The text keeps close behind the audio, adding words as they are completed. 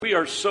We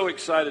are so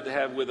excited to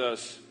have with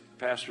us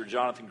Pastor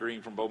Jonathan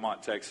Green from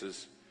Beaumont,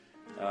 Texas.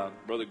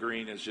 Brother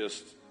Green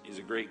he's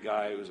a great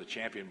guy. He was a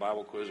champion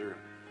Bible quizzer.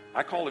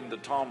 I call him the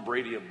Tom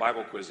Brady of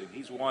Bible quizzing.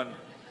 He's won,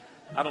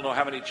 I don't know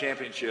how many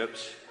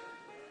championships.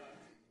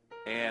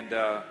 And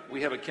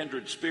we have a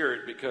kindred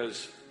spirit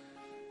because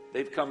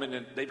they've come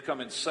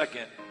in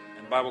second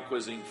in Bible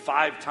quizzing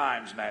 5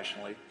 times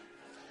nationally.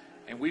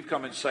 And we've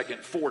come in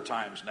second 4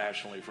 times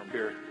nationally from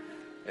here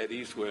at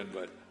Eastwind,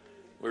 but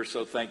we're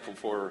so thankful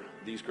for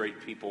these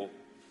great people.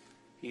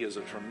 He is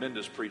a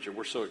tremendous preacher.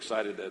 We're so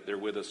excited that they're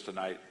with us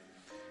tonight.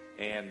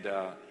 And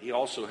he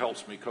also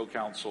helps me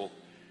co-counsel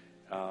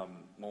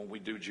when we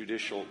do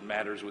judicial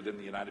matters within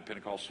the United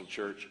Pentecostal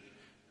Church.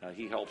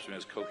 He helps me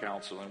as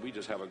co-counsel, and we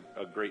just have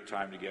a great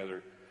time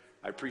together.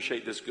 I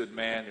appreciate this good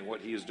man and what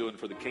he is doing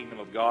for the kingdom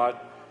of God,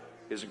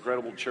 his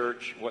incredible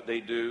church, what they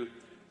do.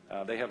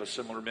 They have a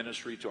similar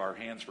ministry to our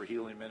Hands for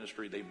Healing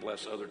ministry. They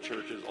bless other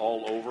churches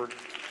all over,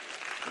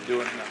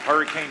 doing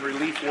hurricane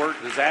relief work,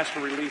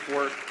 disaster relief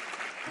work,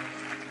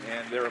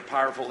 and they're a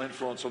powerful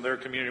influence on their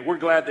community. We're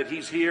glad that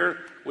he's here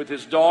with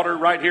his daughter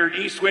right here at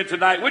Eastwind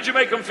tonight. Would you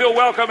make them feel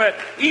welcome at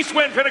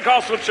Eastwind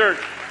Pentecostal Church?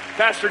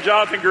 Pastor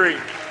Jonathan Green.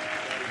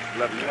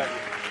 Love you.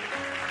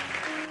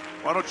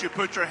 Why don't you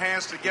put your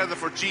hands together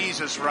for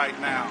Jesus right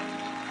now?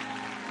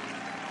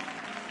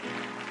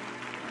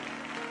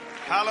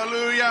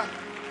 Hallelujah.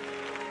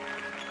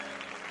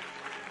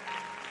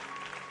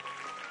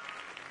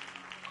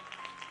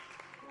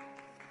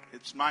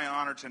 It's my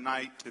honor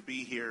tonight to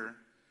be here.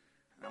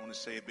 And I want to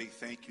say a big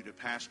thank you to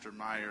Pastor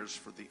Myers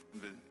for the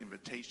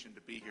invitation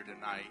to be here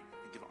tonight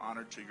and give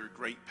honor to your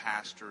great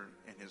pastor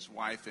and his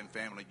wife and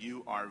family.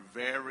 You are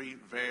very,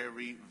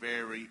 very,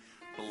 very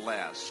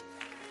blessed.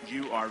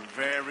 You are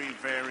very,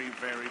 very,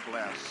 very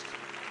blessed.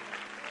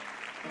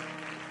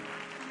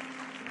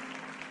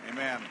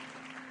 Amen.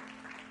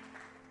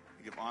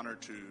 I give honor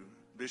to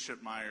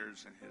Bishop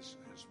Myers and his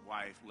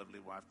wife, lovely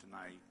wife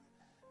tonight.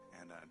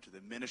 And to the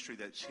ministry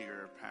that's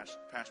here,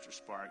 Pastor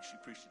Sparks, you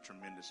preached a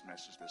tremendous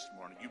message this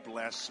morning. You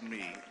blessed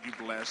me. You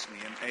blessed me.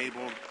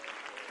 Enabled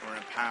or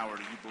empowered.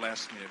 You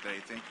blessed me today.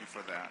 Thank you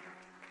for that.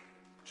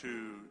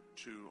 To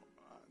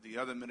the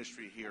other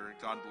ministry here,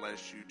 God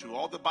bless you. To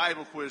all the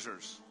Bible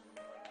quizzers,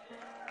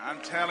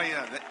 I'm telling you,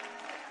 that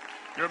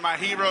you're my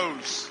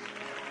heroes.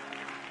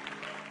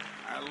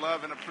 I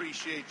love and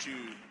appreciate you.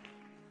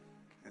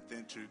 And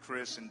then to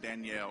Chris and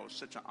Danielle, it's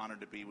such an honor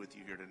to be with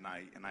you here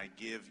tonight, and I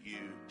give you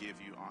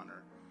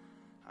honor.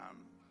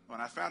 When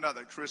I found out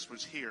that Chris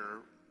was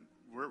here,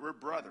 we're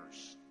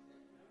brothers.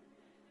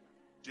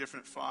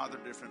 Different father,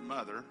 different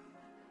mother.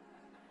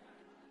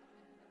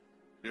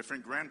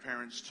 Different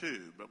grandparents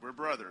too, but we're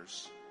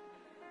brothers.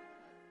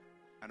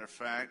 Matter of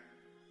fact,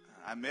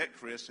 I met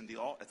Chris at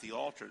the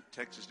altar at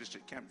Texas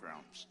District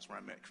Campgrounds. That's where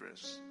I met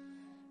Chris.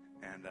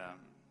 And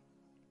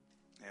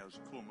it was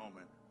a cool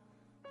moment.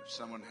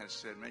 Someone has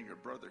said, man, your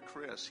brother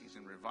Chris, he's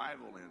in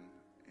revival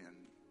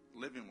in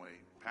Living Way,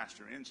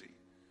 Pastor Enzi.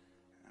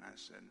 And I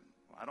said,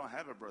 well, I don't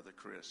have a brother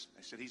Chris.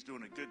 They said, he's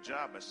doing a good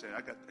job. I said,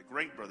 I got a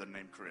great brother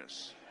named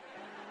Chris.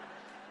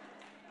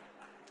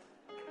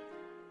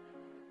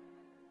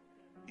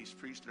 He's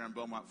preached there in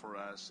Beaumont for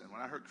us. And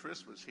when I heard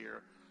Chris was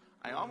here,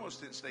 I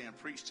almost didn't stay and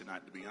preach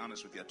tonight, to be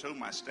honest with you. I told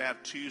my staff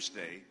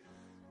Tuesday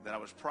that I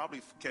was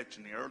probably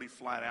catching the early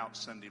flight out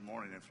Sunday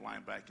morning and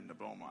flying back into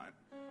Beaumont.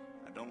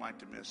 I don't like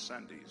to miss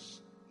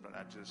Sundays, but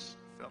I just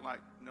felt like,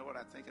 you know what,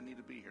 I think I need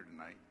to be here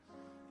tonight.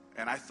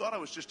 And I thought I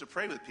was just to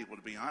pray with people,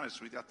 to be honest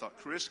with you. I thought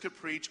Chris could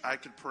preach, I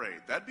could pray.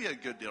 That'd be a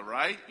good deal,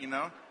 right? You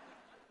know?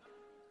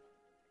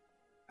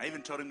 I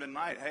even told him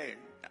tonight, hey,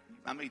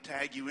 I may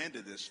tag you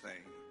into this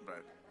thing.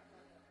 But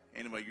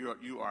anyway,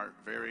 you are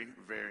very,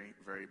 very,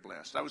 very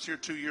blessed. I was here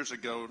 2 years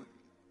ago.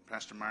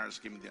 Pastor Myers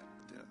gave me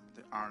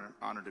the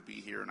honor to be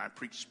here. And I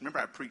preached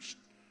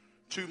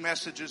 2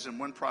 messages and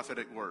 1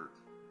 prophetic word.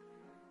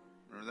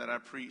 Remember that I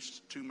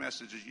preached 2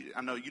 messages.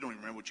 I know you don't even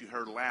remember what you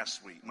heard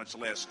last week, much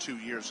less 2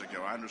 years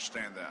ago. I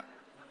understand that.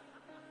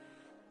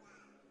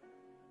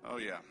 Oh,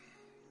 yeah.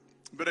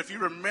 But if you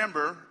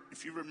remember,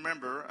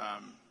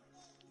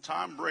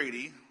 Tom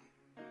Brady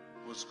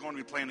was going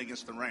to be playing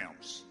against the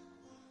Rams.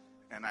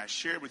 And I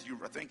shared with you,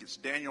 I think it's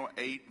Daniel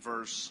 8,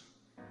 verse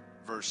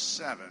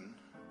 7,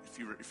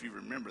 if you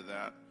remember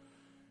that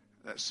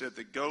said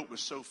the goat was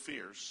so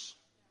fierce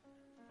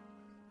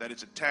that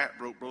its attack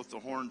broke both the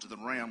horns of the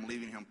ram,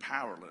 leaving him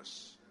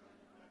powerless.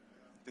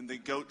 Then the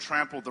goat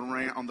trampled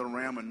on the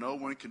ram, and no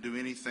one could do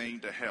anything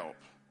to help.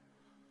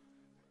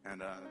 And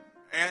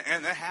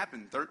that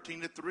happened,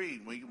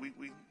 13-3.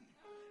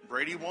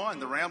 Brady won.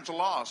 The Rams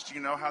lost.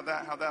 You know how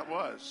that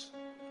was.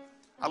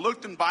 I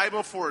looked in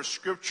Bible for a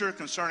scripture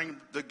concerning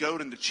the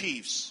goat and the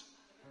Chiefs.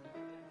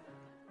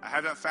 I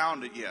haven't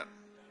found it yet.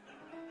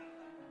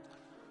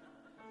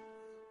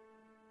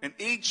 And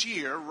each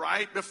year,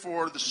 right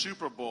before the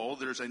Super Bowl,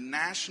 there's a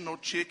National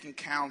Chicken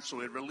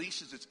Council. It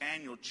releases its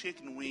annual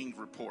chicken wing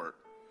report.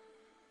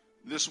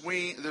 This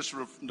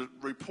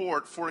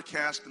report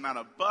forecasts the amount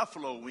of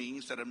buffalo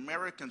wings that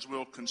Americans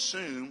will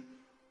consume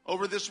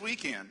over this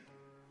weekend.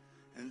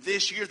 And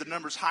this year, the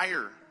number's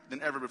higher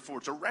than ever before.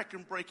 It's a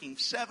record-breaking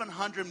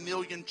 700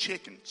 million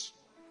chickens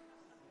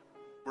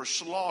were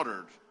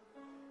slaughtered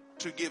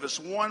to give us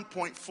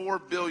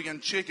 1.4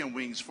 billion chicken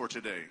wings for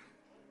today.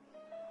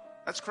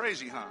 That's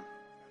crazy, huh?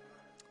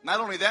 Not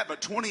only that,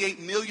 but 28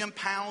 million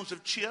pounds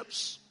of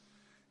chips,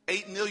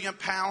 8 million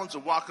pounds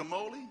of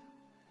guacamole,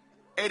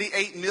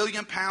 88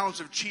 million pounds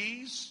of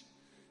cheese,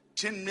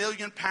 10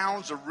 million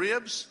pounds of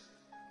ribs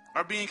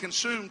are being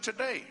consumed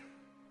today.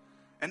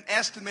 An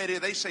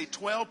estimated, they say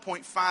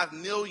 12.5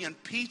 million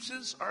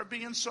pizzas are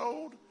being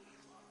sold.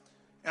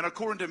 And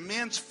according to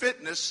Men's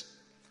Fitness,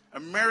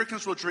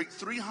 Americans will drink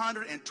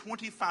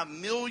 325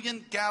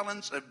 million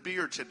gallons of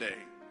beer today.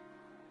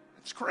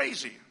 It's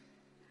crazy.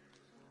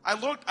 I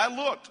looked.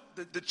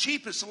 The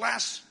cheapest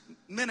last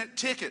minute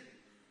ticket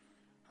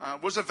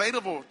was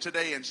available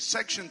today in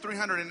section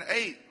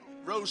 308,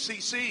 row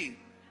CC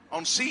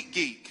on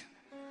SeatGeek.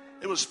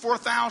 It was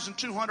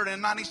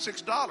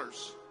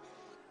 $4,296.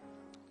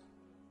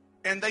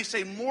 And they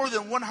say more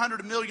than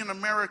 100 million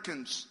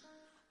Americans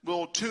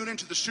will tune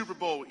into the Super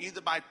Bowl either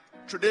by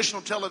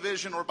traditional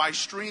television or by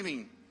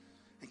streaming.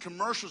 And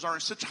commercials are in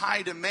such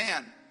high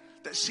demand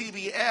that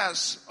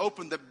CBS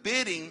opened the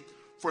bidding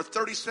for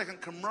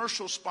 30-second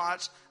commercial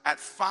spots at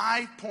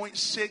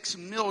 $5.6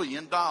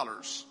 million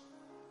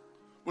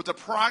with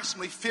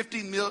approximately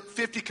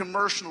 50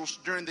 commercials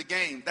during the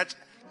game. That's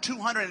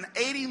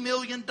 $280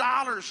 million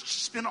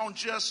spent on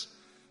just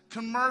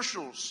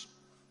commercials.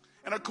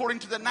 And according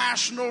to the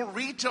National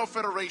Retail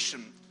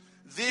Federation,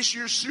 this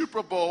year's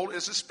Super Bowl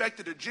is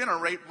expected to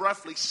generate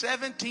roughly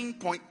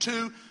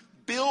 $17.2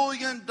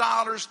 billion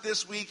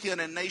this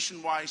weekend in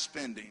nationwide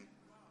spending.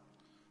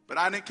 But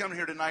I didn't come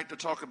here tonight to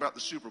talk about the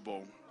Super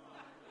Bowl.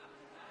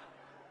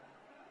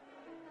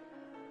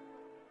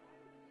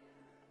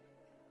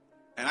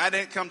 And I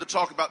didn't come to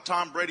talk about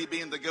Tom Brady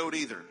being the GOAT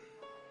either.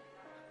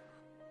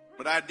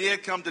 But I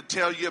did come to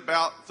tell you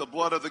about the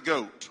blood of the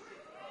GOAT.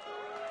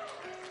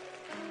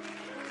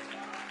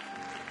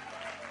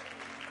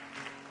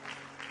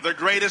 The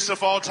greatest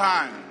of all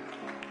time.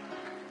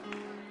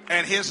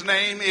 And his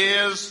name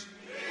is...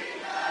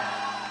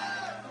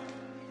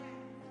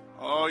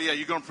 Oh, yeah,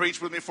 you going to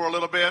preach with me for a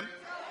little bit?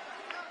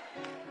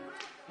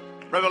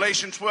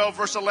 Revelation 12,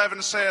 verse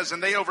 11 says,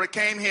 and they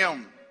overcame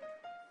him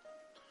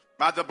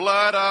by the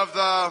blood of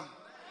the...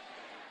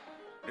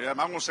 Yeah, I'm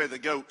going to say the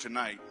GOAT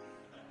tonight.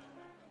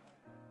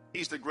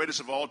 He's the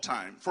greatest of all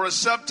time. For a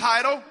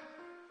subtitle,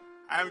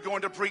 I'm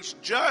going to preach,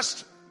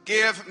 Just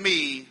Give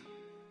Me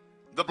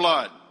the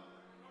Blood.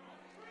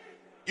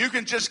 You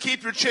can just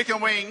keep your chicken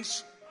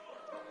wings.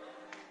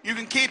 You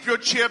can keep your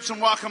chips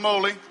and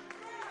guacamole.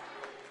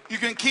 You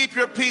can keep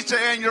your pizza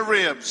and your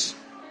ribs.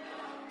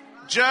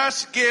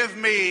 Just give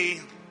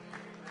me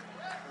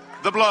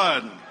the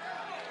blood.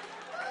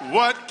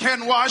 What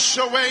can wash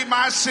away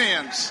my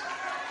sins?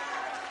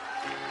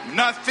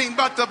 Nothing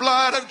but the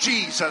blood of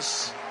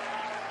Jesus.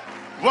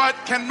 What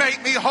can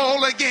make me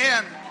whole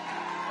again?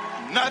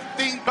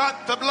 Nothing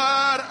but the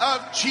blood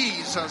of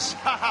Jesus.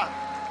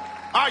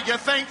 Are you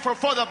thankful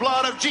for the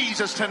blood of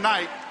Jesus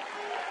tonight?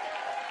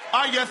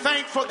 Are you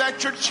thankful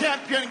that your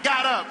champion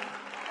got up?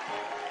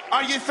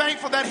 Are you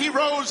thankful that he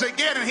rose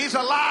again and he's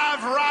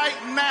alive right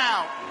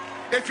now?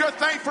 If you're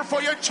thankful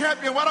for your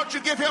champion, why don't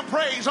you give him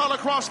praise all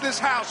across this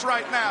house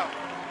right now?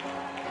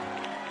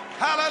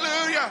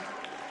 Hallelujah.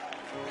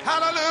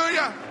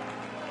 Hallelujah.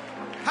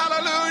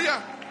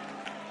 Hallelujah.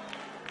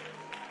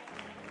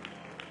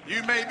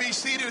 You may be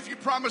seated if you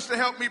promise to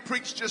help me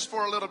preach just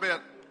for a little bit.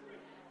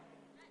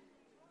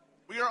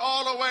 We are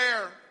all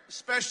aware,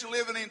 especially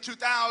living in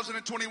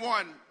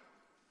 2021,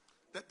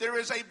 that there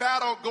is a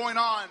battle going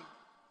on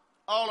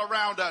all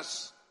around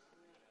us.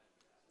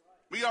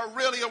 We are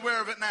really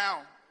aware of it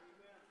now.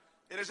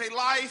 It is a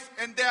life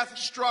and death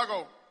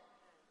struggle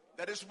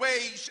that is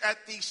waged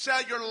at the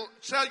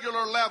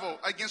cellular level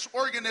against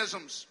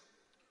organisms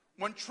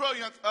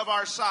 1/trillionth of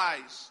our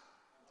size.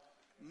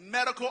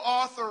 Medical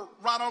author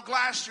Ronald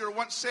Glacier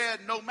once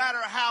said, no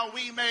matter how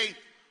we may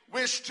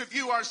wish to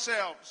view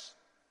ourselves,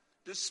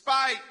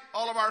 despite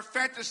all of our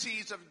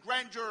fantasies of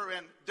grandeur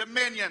and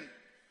dominion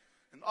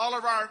and all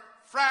of our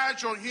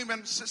fragile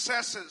human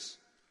successes,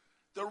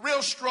 the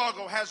real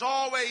struggle has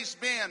always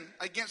been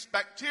against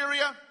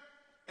bacteria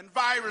and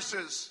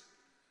viruses,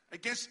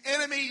 against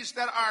enemies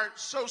that are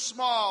so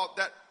small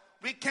that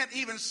we can't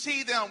even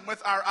see them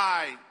with our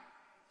eye.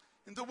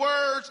 In the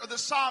words of the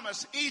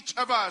psalmist, each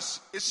of us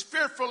is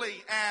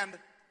fearfully and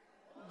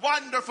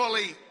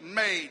wonderfully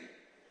made.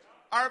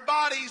 Our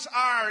bodies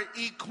are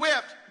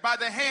equipped by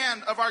the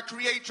hand of our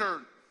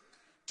Creator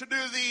to do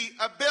the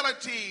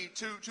ability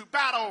to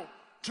battle,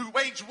 to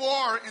wage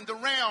war in the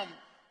realm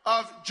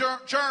of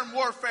germ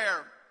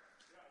warfare.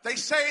 They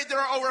say there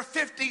are over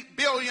 50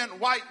 billion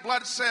white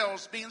blood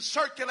cells being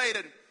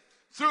circulated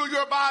through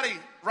your body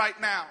right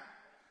now.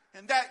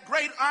 And that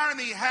great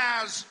army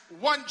has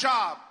one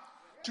job: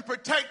 to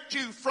protect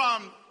you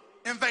from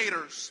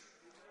invaders.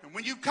 And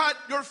when you cut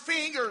your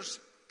fingers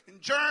and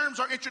germs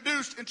are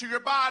introduced into your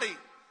body,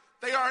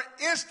 they are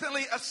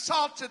instantly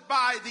assaulted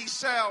by these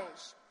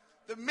cells.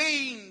 the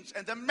means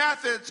and the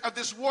methods of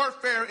this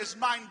warfare is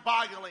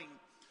mind-boggling.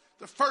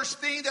 The first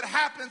thing that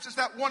happens is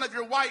that one of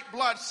your white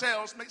blood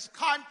cells makes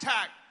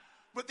contact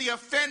with the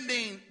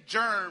offending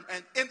germ.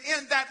 And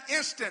in that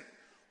instant,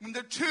 when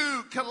the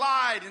two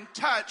collide and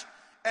touch,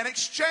 an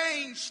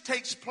exchange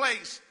takes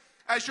place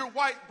as your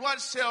white blood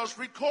cells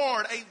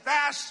record a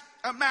vast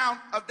amount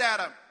of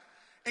data,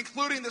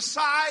 including the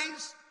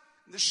size,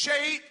 the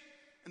shape,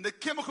 and the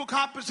chemical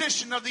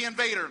composition of the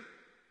invader.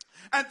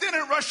 And then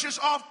it rushes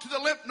off to the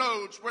lymph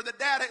nodes where the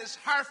data is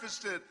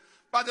harvested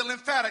by the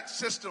lymphatic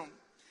system.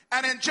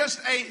 And in just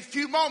a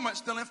few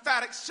moments, the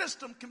lymphatic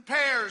system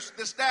compares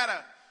this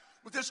data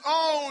with its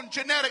own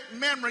genetic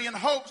memory in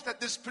hopes that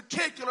this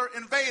particular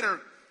invader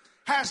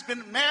has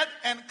been met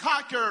and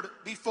conquered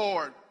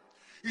before.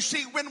 You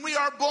see, when we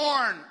are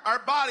born, our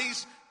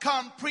bodies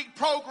come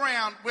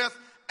pre-programmed with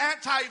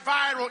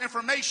antiviral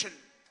information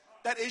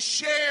that is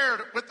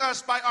shared with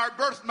us by our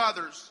birth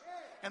mothers.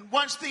 And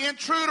once the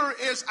intruder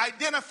is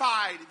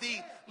identified, the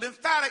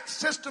lymphatic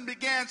system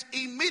begins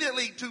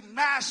immediately to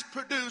mass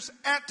produce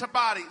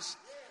antibodies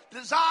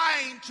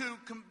designed to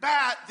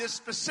combat this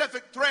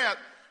specific threat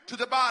to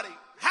the body.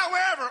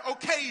 However,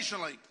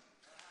 occasionally,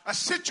 a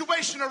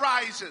situation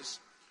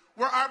arises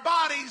where our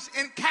bodies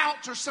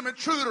encounter some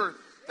intruder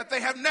that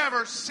they have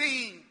never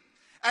seen.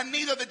 And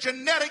neither the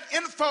genetic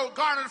info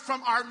garnered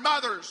from our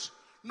mothers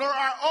nor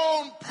our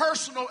own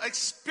personal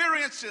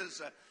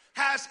experiences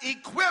has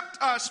equipped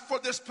us for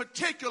this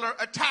particular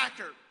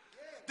attacker.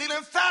 The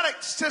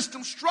lymphatic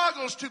system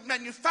struggles to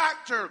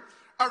manufacture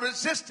a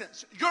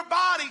resistance. Your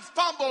body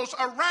fumbles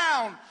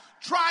around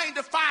trying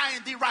to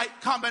find the right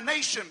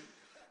combination,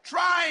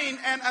 trying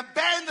and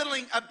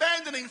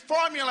abandoning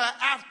formula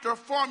after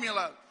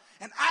formula.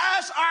 And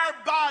as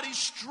our bodies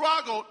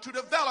struggle to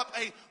develop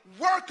a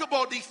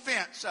workable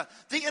defense,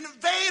 the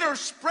invader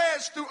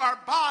spreads through our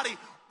body,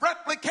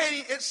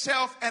 replicating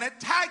itself and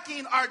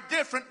attacking our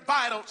different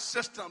vital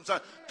systems.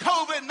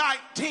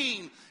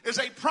 COVID-19 is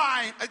a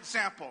prime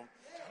example.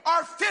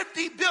 Our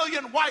 50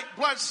 billion white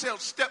blood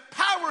cells step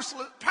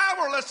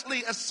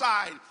powerlessly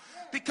aside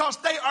because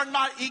they are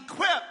not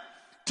equipped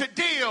to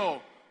deal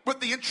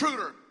with the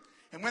intruder.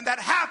 And when that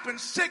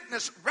happens,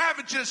 sickness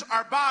ravages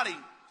our body.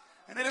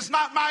 And it is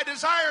not my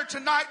desire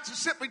tonight to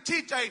simply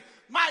teach a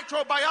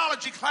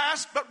microbiology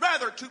class, but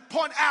rather to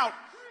point out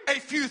a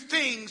few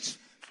things,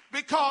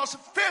 because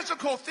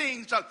physical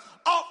things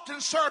often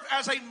serve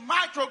as a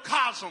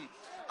microcosm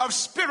of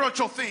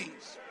spiritual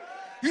things.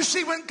 You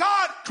see, when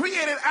God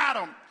created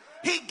Adam,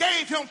 he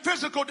gave him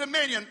physical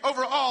dominion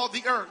over all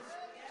the earth.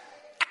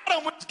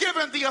 Adam was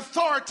given the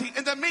authority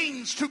and the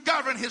means to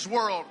govern his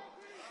world.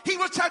 He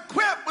was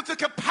equipped with the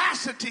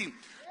capacity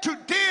to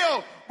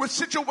deal with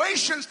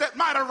situations that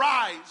might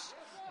arise.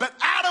 But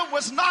Adam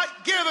was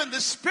not given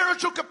the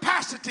spiritual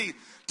capacity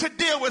to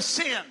deal with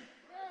sin.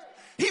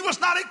 He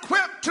was not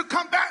equipped to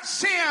combat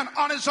sin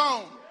on his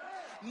own.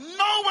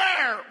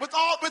 Nowhere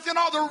within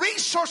all the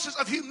resources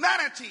of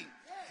humanity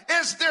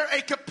is there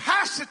a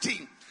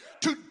capacity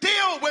to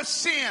deal with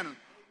sin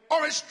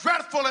or its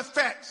dreadful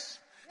effects.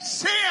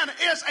 Sin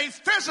is a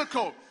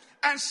physical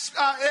and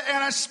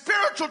a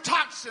spiritual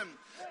toxin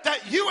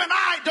that you and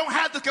I don't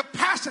have the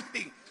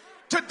capacity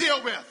to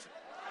deal with.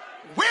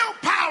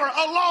 Willpower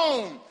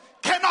alone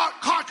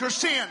cannot conquer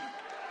sin.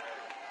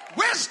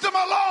 Wisdom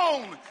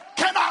alone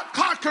cannot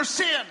conquer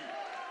sin.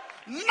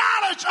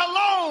 Knowledge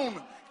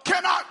alone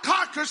cannot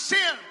conquer sin.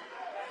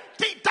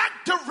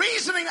 Deductive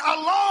reasoning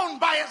alone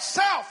by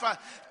itself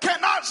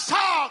cannot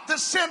solve the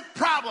sin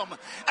problem.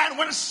 And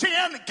when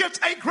sin gets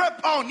a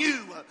grip on you,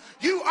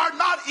 you are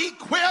not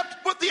equipped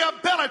with the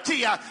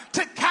ability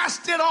to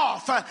cast it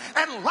off.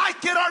 And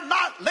like it or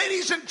not,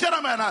 ladies and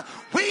gentlemen,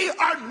 we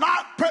are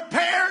not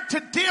prepared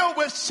to deal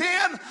with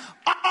sin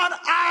on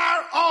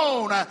our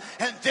own.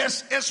 And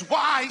this is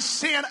why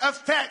sin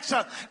affects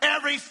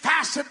every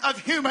facet of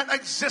human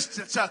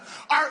existence.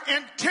 Our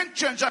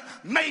intentions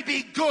may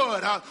be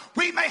good.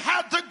 We may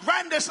have the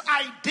grandest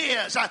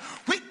ideas.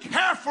 We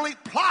carefully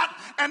plot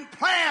and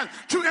plan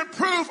to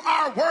improve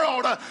our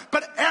world.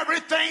 But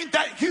everything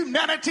that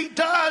humanity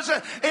does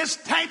is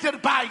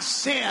tainted by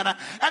sin.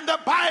 And the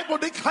Bible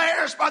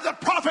declares by the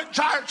prophet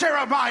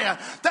Jeremiah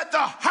that the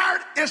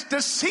heart is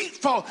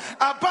deceitful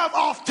above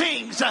all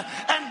things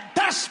and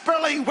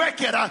desperately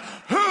wicked.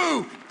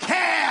 Who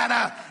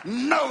can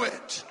know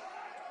it?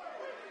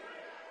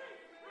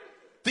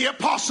 The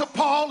Apostle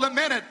Paul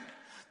lamented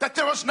that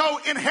there was no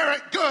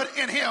inherent good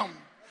in him.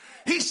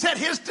 He said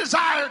his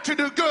desire to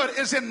do good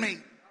is in me,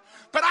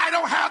 but I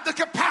don't have the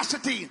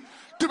capacity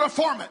to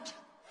perform it.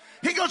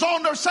 He goes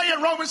on to say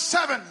in Romans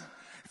 7,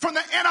 from the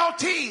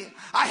NLT,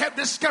 I have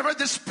discovered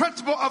this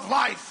principle of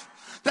life,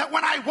 that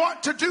when I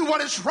want to do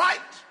what is right,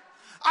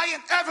 I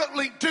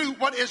inevitably do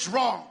what is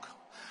wrong.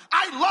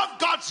 I love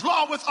God's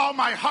law with all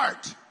my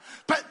heart,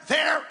 but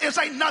there is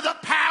another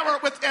power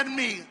within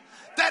me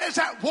that is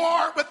at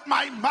war with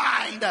my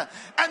mind.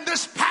 And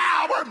this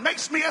power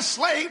makes me a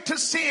slave to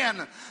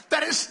sin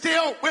that is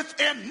still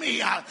within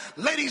me.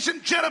 Ladies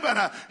and gentlemen,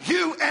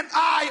 you and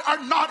I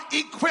are not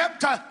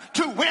equipped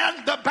to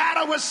win the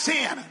battle with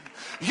sin.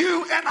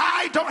 You and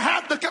I don't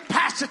have the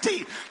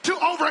capacity to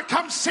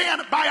overcome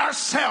sin by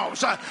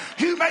ourselves.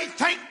 You may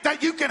think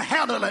that you can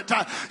handle it.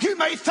 You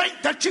may think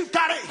that you've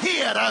got it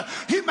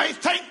hid. You may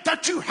think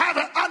that you have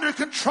it under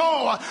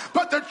control.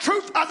 But the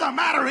truth of the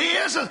matter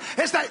is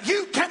that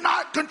you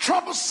cannot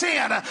control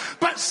sin.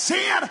 But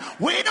sin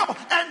will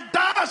and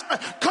does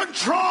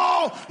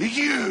control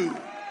you.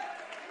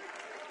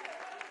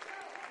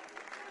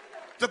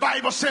 The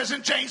Bible says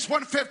in James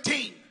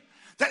 1:15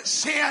 that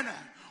sin,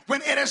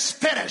 when it is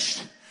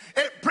finished,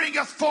 it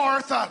bringeth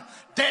forth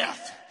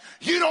death.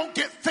 You don't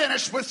get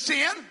finished with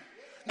sin.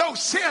 No,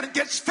 sin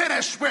gets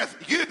finished with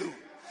you.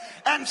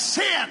 And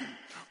sin,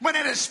 when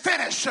it is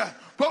finished,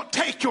 will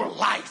take your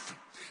life.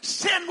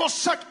 Sin will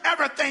suck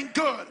everything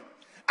good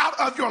out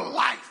of your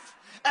life.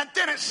 And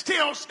then it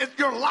steals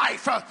your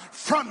life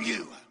from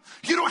you.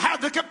 You don't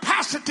have the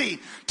capacity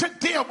to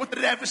deal with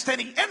the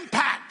devastating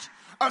impact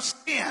of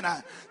sin.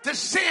 The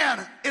sin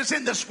is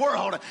in this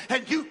world,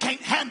 and you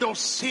can't handle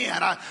sin.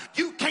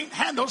 You can't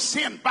handle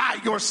sin by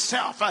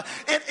yourself.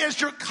 It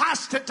is your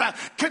constant,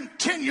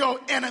 continual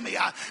enemy.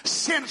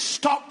 Sin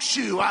stalks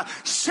you.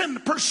 Sin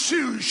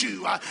pursues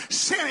you.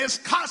 Sin is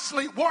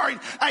constantly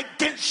warring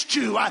against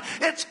you.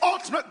 Its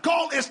ultimate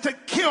goal is to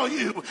kill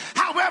you.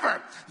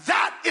 However,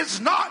 that is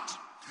not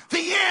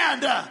the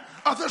end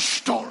of the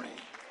story.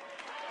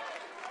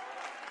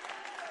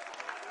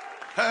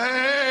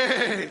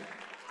 Hey!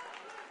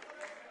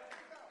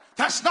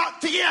 That's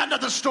not the end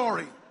of the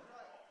story.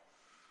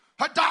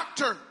 A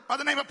doctor by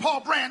the name of Paul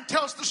Brand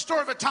tells the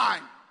story of a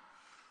time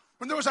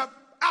when there was an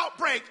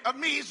outbreak of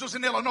measles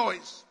in Illinois.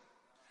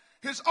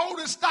 His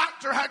oldest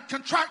doctor had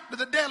contracted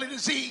the deadly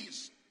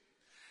disease.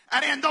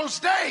 And in those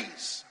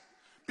days,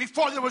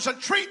 before there was a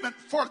treatment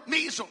for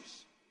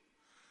measles,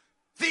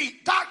 the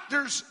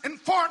doctors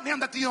informed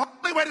him that the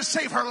only way to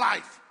save her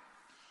life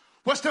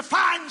was to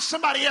find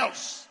somebody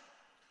else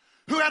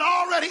who had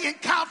already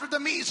encountered the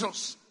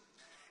measles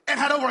and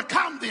had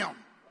overcome them.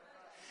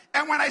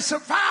 And when a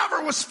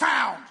survivor was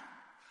found,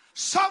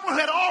 someone who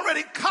had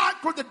already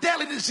conquered the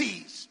deadly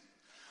disease,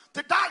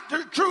 the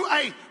doctor drew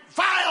a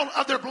vial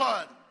of their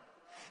blood.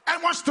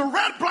 And once the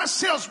red blood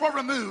cells were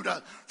removed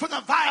from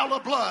the vial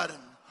of blood,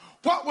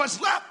 what was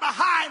left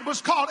behind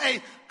was called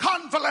a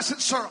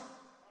convalescent serum.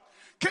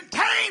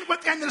 Contained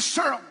within the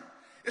serum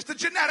is the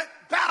genetic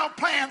battle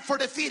plan for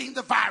defeating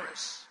the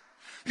virus.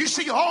 You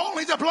see,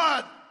 only the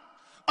blood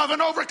of an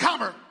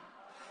overcomer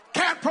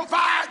can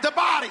provide the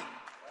body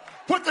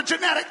with the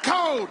genetic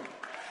code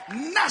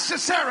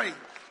necessary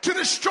to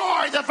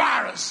destroy the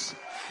virus.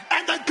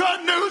 And the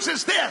good news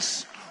is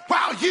this: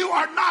 while you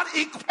are not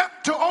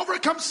equipped to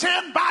overcome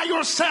sin by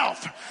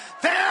yourself,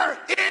 there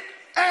is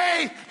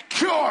a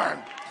cure.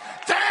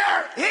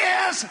 There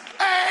is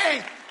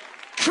a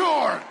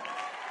cure.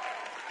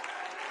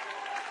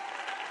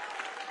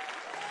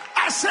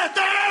 I said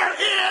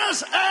there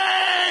is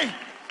a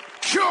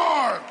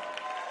cure.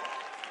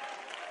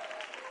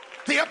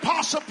 The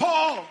Apostle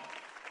Paul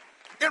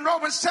in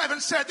Romans 7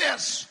 said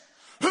this: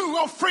 who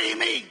will free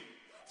me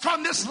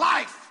from this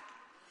life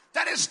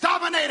that is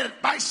dominated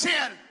by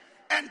sin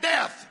and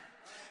death?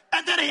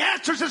 And then he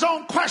answers his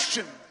own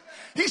question.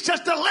 He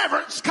says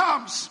deliverance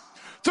comes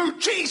through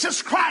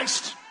Jesus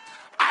Christ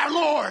our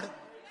Lord.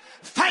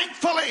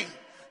 Thankfully,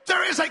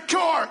 there is a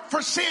cure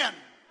for sin.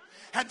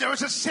 And there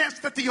is a sense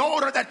that the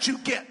older that you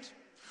get,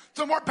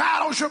 the more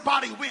battles your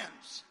body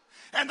wins.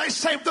 And they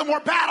say the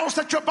more battles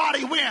that your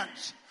body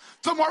wins,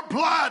 the more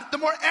blood, the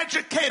more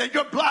educated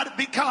your blood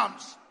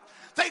becomes.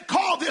 They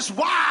call this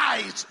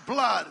wise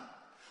blood.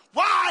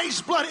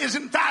 Wise blood is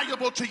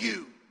invaluable to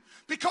you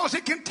because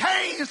it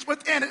contains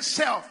within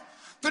itself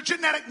the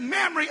genetic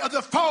memory of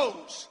the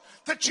foes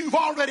that you've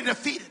already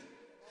defeated.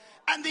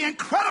 And the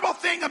incredible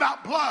thing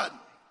about blood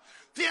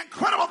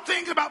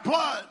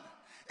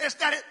is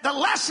that the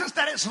lessons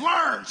that it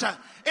learns,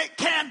 it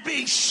can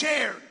be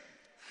shared.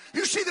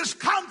 You see, this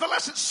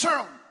convalescent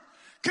serum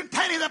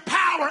containing the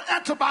power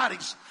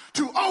antibodies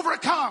to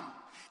overcome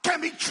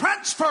can be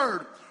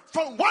transferred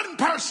from one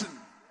person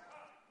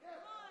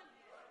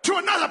to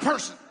another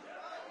person.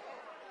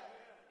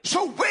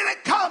 So when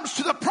it comes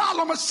to the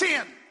problem of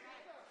sin,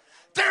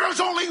 there is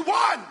only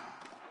one.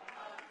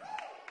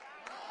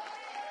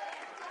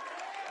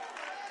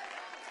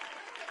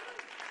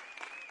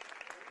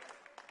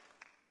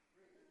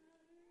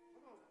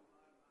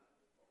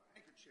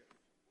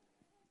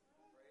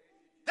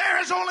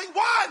 There is only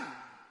one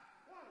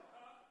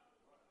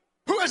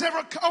who has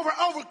ever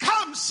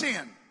overcome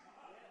sin.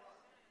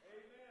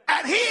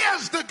 And he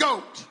is the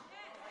goat.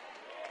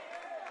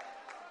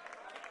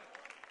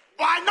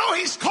 Well, I know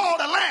he's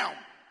called a lamb,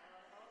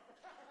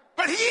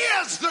 but he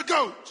is the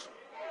goat.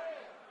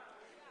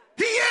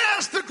 He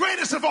is the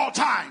greatest of all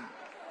time.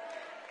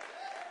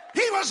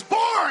 He was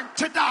born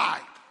to die.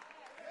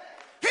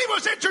 He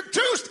was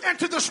introduced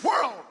into this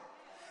world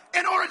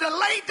in order to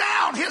lay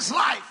down his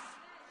life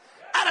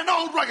at an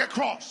old rugged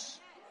cross.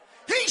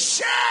 He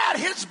shed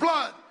his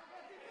blood.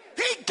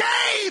 He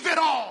gave it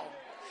all.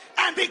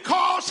 And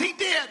because he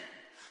did,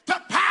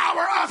 the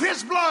power of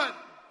his blood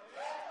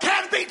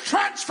can be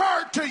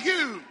transferred to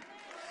you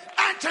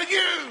and to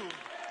you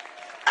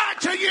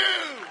and to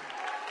you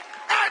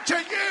and to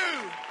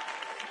you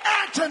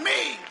and to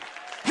me.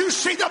 You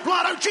see, the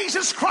blood of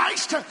Jesus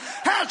Christ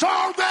has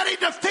already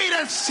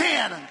defeated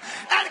sin,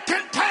 and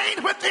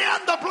contained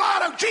within the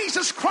blood of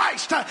Jesus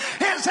Christ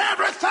is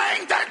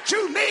everything that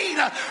you need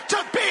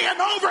to be an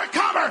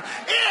overcomer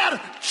in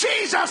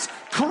Jesus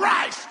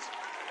Christ.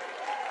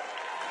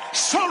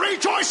 So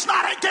rejoice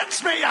not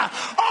against me,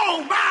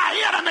 oh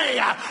my enemy,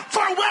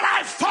 for when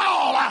I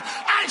fall,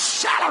 I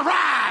shall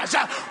arise.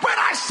 When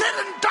I sit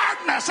in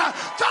darkness,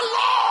 the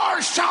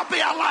Lord shall be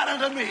a light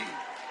unto me.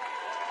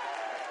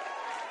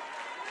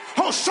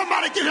 Oh,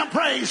 somebody give him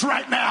praise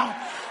right now.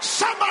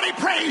 Somebody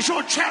praise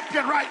your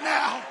champion right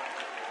now.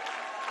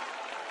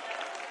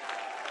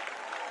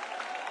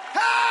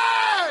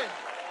 Hey!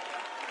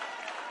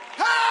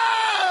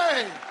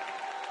 Hey!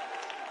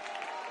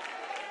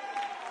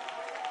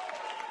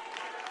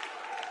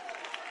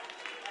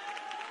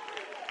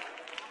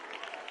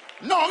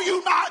 Know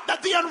you not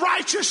that the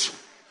unrighteous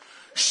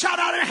shall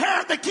not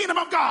inherit the kingdom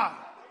of God?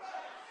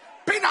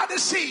 Be not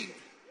deceived.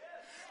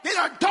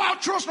 Neither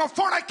adulterers, nor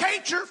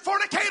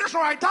fornicators,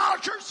 nor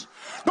idolaters,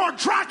 nor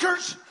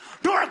drunkards,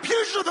 nor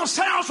abusers of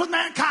themselves with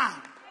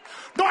mankind,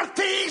 nor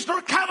thieves,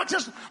 nor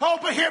covetous. Oh,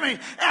 but hear me.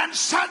 And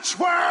such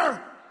were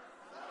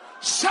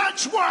some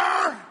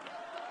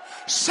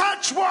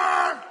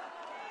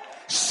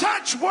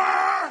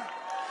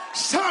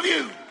of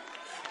you.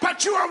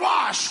 But you are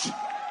washed.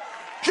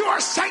 You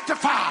are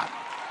sanctified.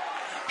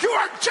 You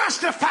are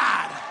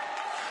justified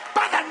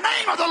by the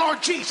name of the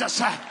Lord Jesus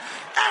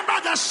and by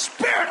the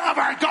Spirit of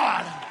our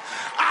God.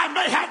 I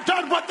may have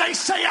done what they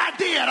say I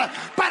did,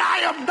 but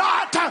I am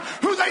not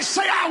who they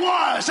say I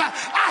was.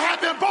 I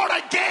have been born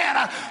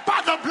again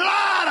by the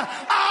blood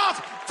of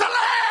the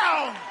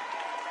Lamb.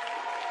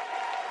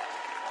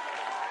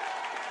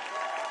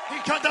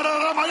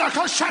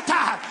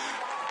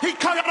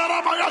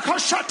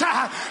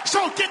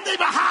 So get thee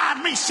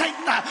behind me,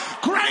 Satan.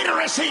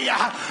 Greater is he.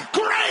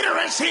 Greater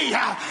is he.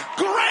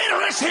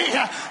 Greater is he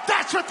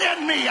that's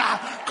within me.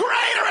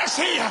 Greater is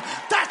he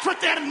that's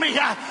within me.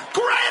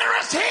 Greater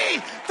is he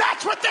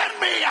that's within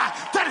me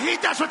than he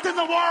that's within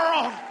the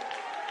world.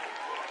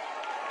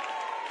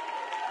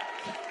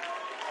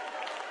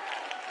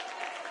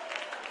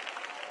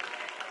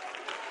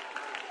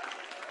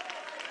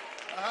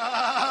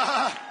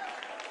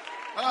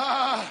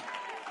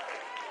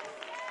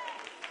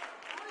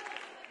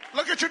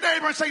 Look at your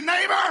neighbor and say,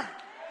 neighbor,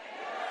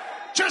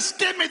 just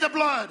give me the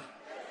blood.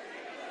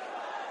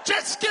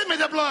 Just give me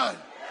the blood.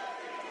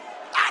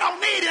 I don't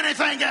need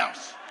anything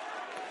else.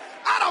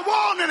 I don't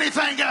want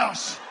anything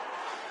else.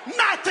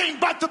 Nothing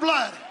but the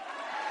blood.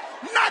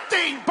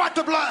 Nothing but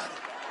the blood.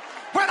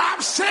 When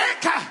I'm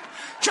sick,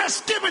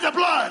 just give me the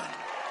blood.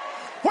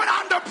 When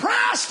I'm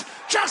depressed,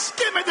 just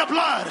give me the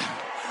blood.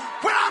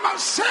 When I'm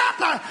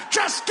upset,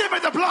 just give me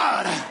the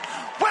blood.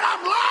 When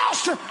I'm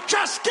lost,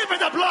 just give me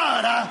the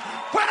blood.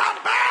 When I'm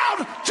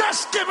bound,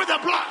 just give me the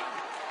blood.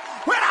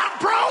 When I'm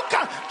broke,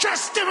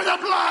 just give me the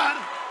blood.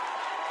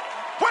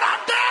 When I'm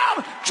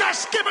down,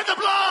 just give me the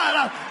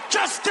blood.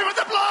 Just give me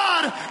the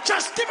blood.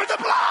 Just give me the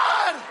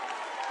blood.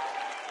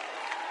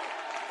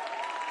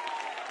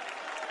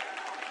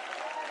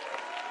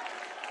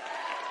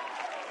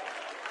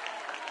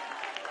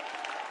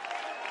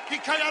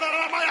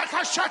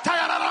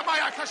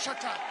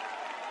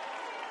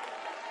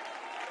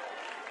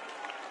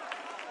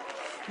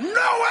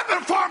 No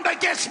weapon formed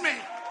against me.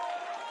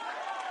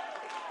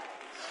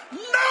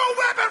 No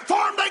weapon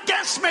formed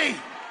against me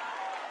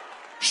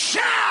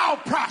shall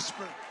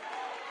prosper.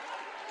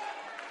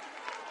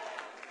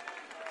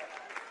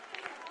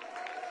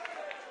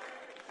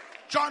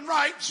 John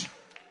writes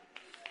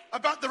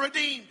about the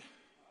redeemed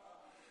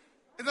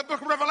in the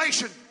book of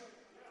Revelation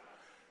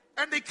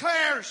and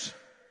declares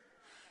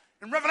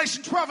in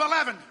Revelation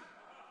 12:11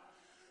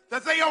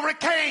 that they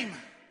overcame.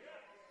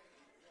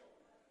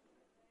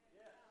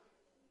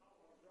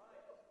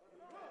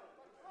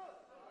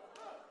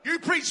 You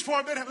preach for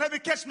a minute. Let me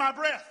catch my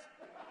breath.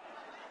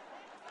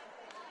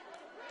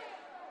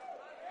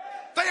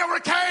 They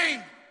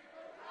overcame.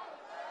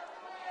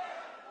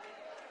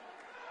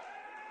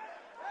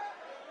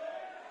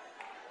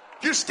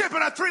 You're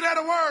skipping a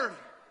 3-letter word.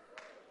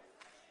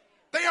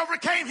 They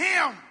overcame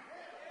him.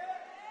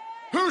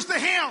 Who's the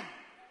him?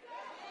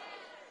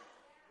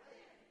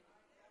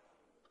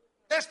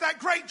 It's that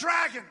great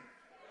dragon.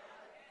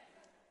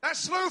 That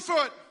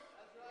Slewfoot.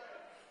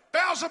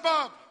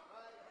 Beelzebub.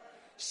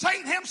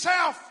 Satan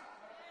himself,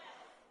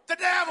 the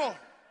devil,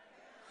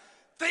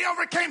 they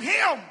overcame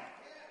him.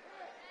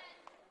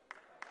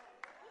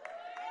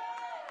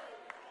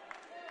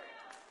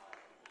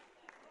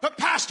 But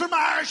Pastor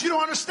Myers, you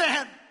don't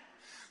understand.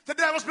 The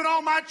devil's been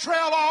on my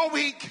trail all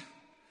week.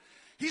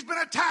 He's been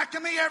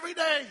attacking me every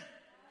day.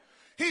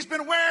 He's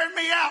been wearing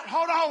me out.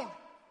 Hold on.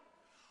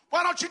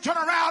 Why don't you turn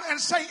around and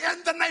say,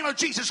 in the name of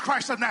Jesus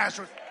Christ of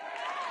Nazareth,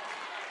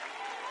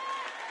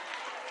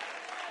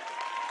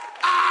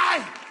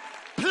 I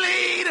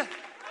plead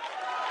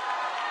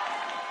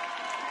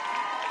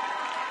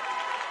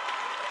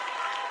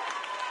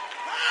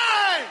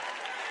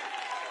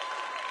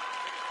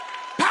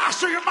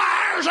Pastor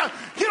Myers,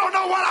 you don't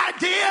know what I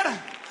did.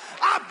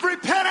 I've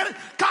repented.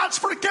 God's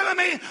forgiven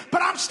me,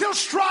 but I'm still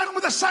struggling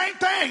with the same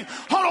thing.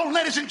 Hold on,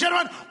 ladies and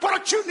gentlemen.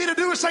 What you need to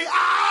do is say,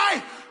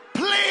 I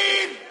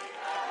plead.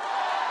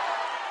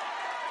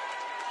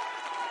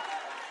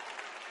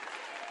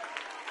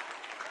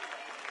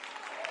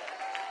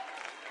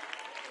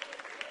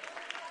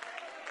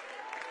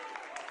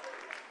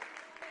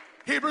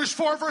 Hebrews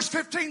 4 verse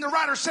 15, the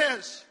writer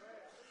says,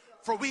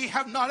 for we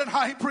have not an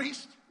high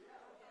priest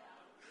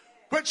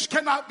which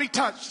cannot be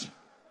touched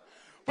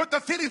with the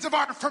feelings of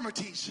our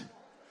infirmities,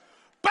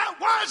 but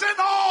was in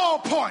all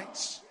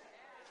points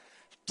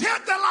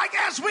tempted like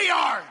as we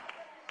are,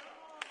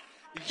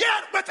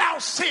 yet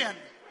without sin.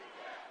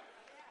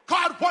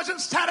 God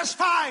wasn't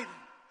satisfied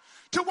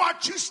to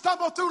watch you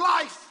stumble through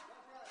life,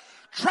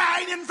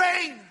 trying in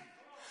vain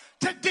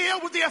to deal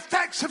with the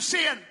effects of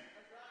sin.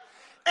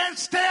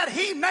 Instead,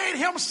 he made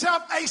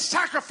himself a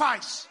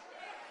sacrifice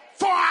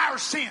for our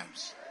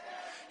sins.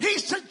 He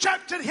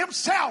subjected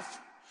himself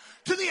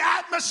to the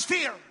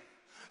atmosphere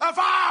of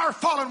our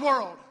fallen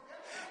world.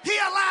 He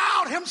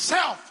allowed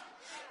himself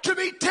to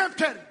be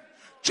tempted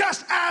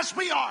just as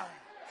we are.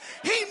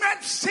 He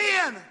met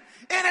sin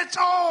in its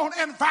own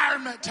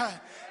environment.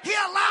 He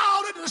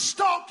allowed it to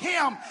stalk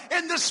him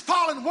in this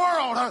fallen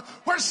world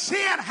where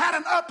sin had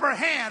an upper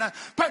hand.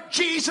 But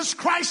Jesus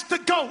Christ, the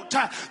GOAT,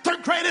 the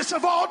greatest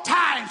of all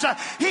times,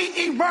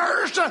 he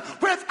emerged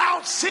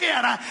without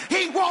sin.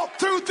 He walked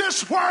through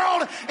this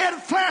world in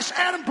flesh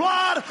and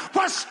blood,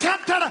 was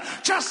tempted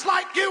just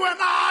like you and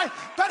I,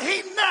 but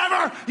he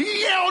never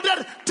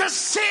yielded to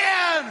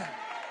sin.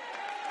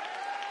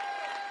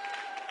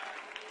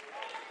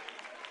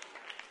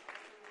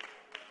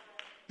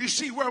 You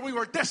see, where we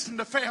were destined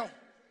to fail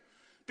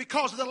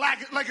because of the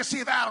legacy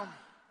of Adam,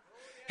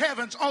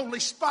 heaven's only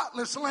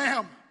spotless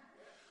lamb,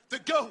 the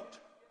GOAT,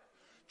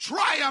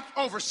 triumphed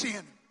over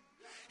sin.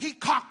 He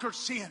conquered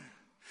sin.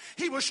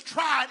 He was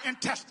tried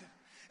and tested,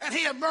 and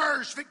he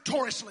emerged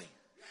victoriously.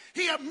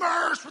 He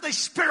emerged with a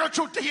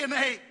spiritual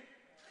DNA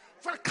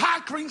for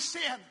conquering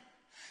sin.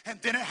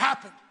 And then it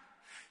happened.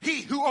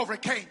 He who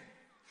overcame,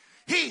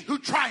 he who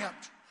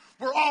triumphed,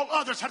 where all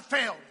others had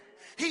failed,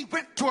 he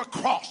went to a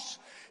cross.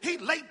 He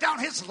laid down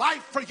his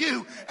life for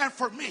you and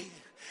for me.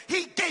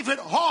 He gave it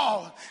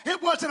all.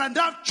 It wasn't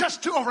enough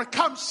just to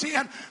overcome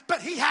sin,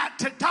 but he had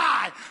to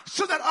die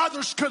so that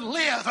others could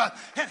live.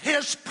 And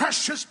his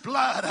precious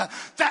blood,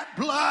 that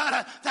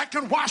blood that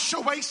can wash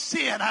away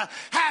sin,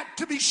 had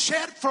to be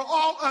shed for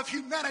all of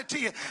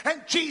humanity.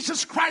 And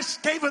Jesus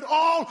Christ gave it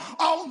all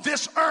on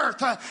this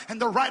earth. And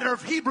the writer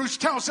of Hebrews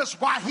tells us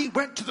why he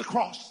went to the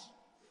cross.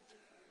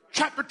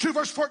 Chapter 2,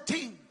 verse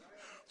 14.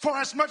 For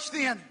as much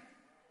then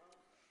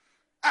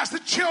as the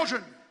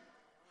children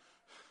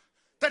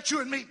that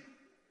you and me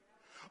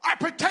are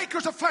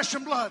partakers of flesh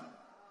and blood,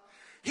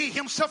 he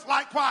himself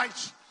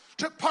likewise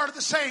took part of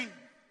the same.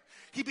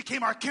 He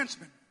became our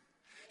kinsman.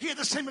 He had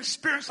the same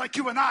experience like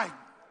you and I.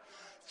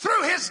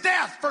 Through his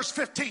death, verse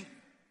 15.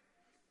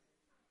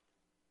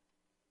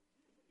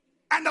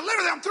 And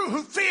deliver them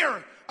through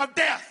fear of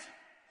death,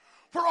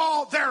 for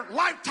all their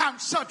lifetime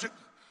subject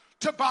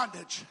to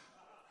bondage.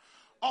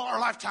 All our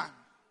lifetime.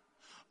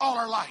 All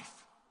our life.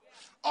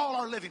 All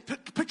our living.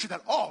 Picture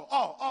that.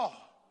 All.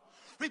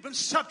 We've been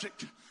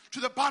subject to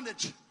the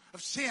bondage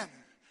of sin.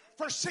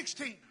 Verse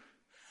 16.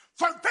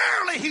 For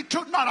verily he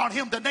took not on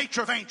him the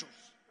nature of angels.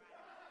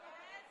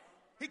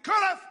 He could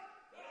have,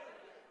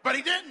 but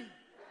he didn't.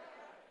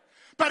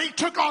 But he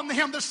took on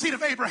him the seed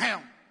of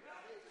Abraham.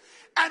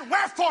 And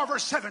wherefore,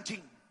 verse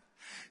 17,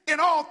 in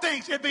all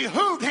things it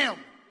behooved him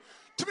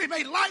to be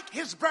made like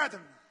his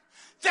brethren,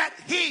 that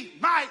he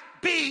might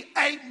be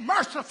a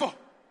merciful.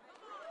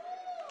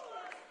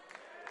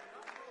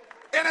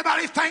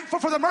 Anybody thankful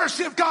for the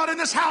mercy of God in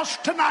this house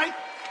tonight?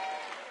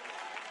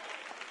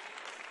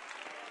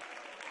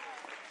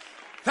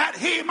 That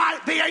he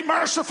might be a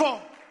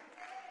merciful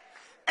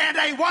and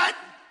a what?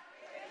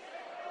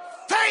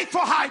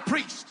 Faithful high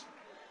priest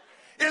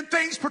in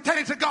things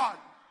pertaining to God,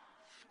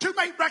 to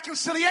make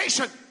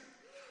reconciliation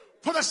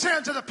for the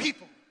sins of the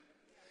people.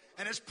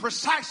 And it's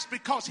precise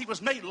because he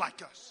was made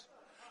like us,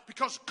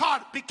 because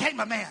God became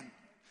a man,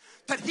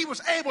 that he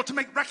was able to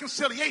make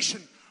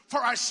reconciliation for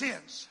our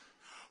sins.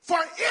 For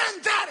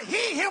in that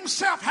he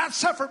himself had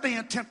suffered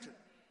being tempted,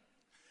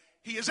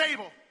 he is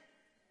able.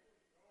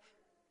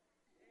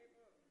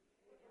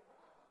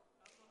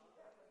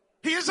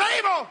 He is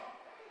able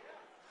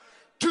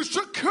to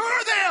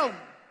secure them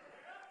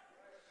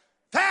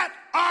that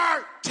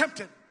are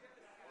tempted.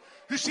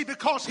 You see,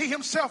 because he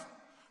himself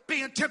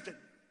being tempted,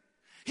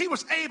 he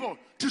was able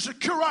to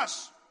secure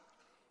us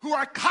who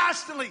are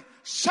constantly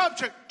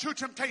subject to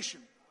temptation.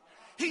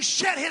 He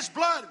shed his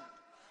blood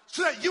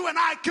so that you and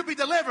I could be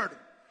delivered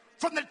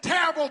from the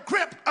terrible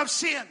grip of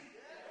sin.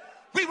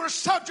 We were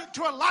subject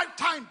to a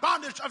lifetime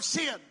bondage of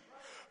sin,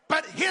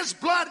 but his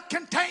blood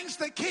contains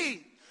the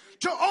key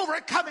to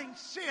overcoming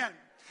sin.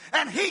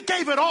 And he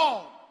gave it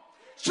all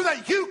so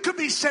that you could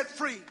be set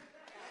free.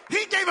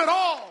 He gave it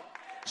all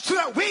so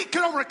that we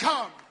could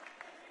overcome.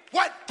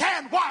 What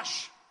can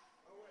wash?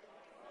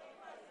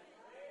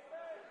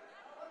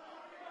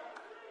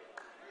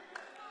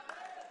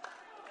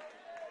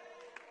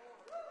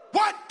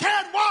 What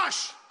can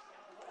wash?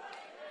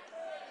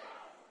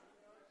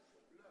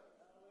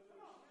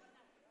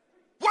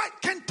 What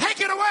can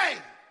take it away?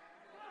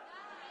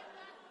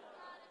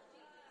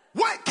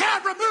 What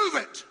can remove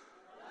it?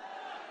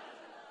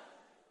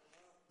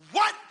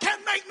 What can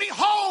make me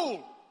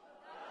whole?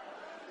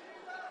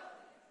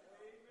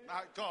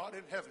 My God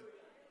in heaven.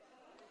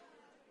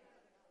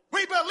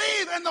 We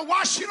believe in the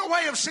washing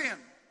away of sin,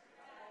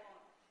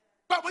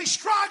 but we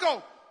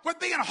struggle with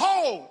being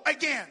whole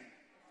again.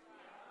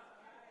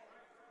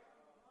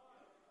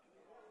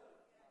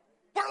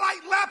 We're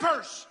like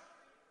lepers.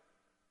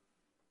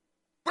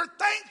 We're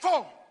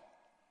thankful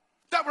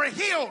that we're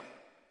healed.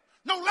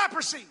 No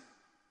leprosy.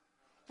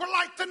 We're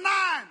like the 9.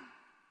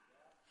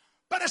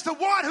 But it's the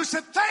one who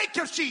said, thank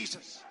you,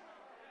 Jesus.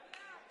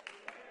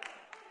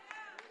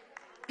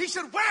 He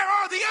said, where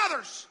are the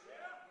others?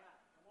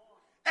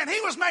 And he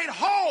was made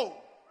whole.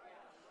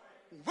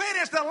 When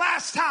is the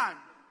last time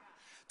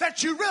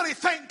that you really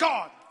thank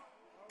God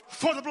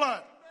for the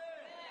blood?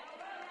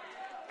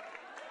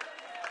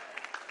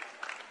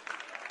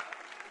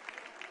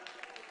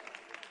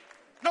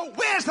 No,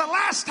 when's the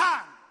last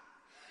time?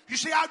 You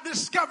see, I've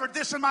discovered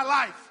this in my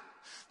life,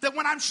 that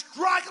when I'm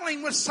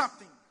struggling with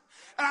something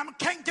and I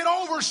can't get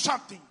over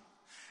something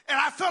and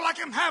I feel like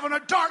I'm having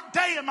a dark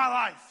day in my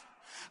life,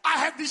 I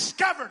have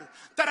discovered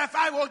that if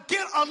I will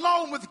get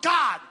alone with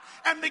God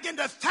and begin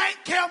to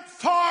thank him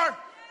for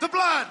the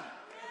blood,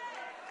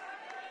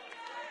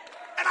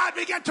 and I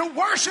begin to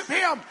worship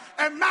him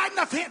and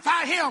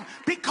magnify him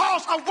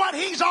because of what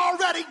he's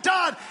already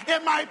done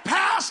in my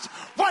past,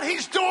 what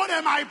he's doing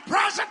in my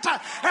present,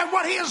 and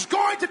what he is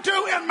going to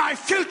do in my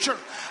future.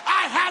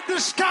 I have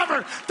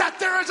discovered that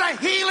there is a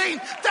healing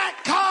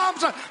that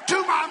comes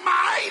to my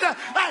mind,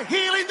 a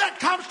healing that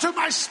comes to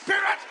my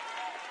spirit.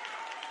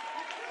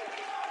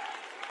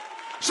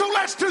 So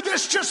let's do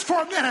this just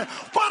for a minute.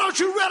 Why don't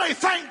you really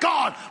thank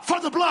God for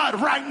the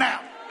blood right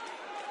now?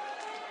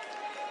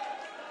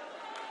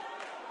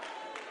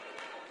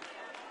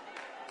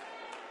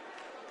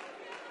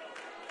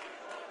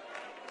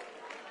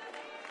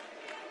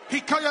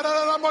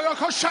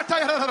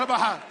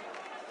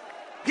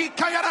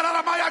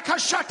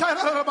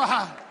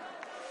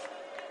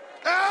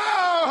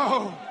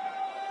 Oh!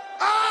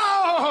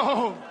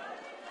 Oh!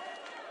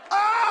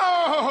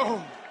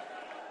 Oh!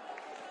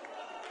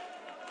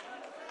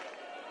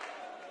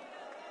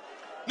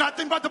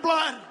 Nothing but the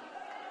blood.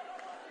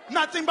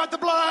 Nothing but the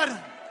blood.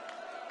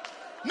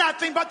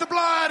 Nothing but the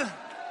blood.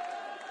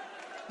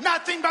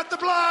 Nothing but the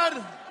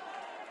blood.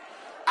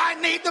 I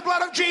need the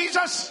blood of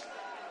Jesus.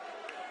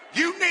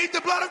 You need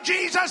the blood of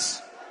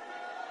Jesus.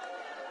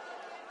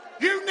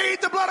 You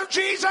need the blood of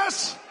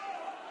Jesus.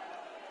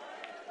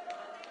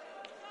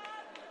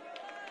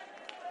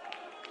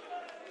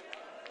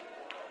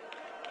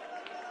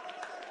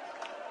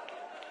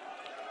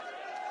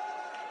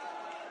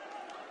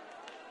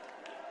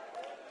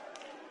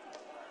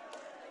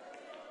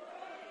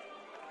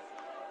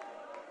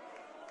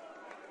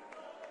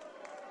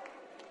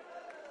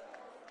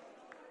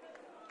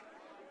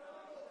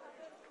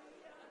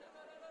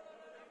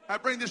 I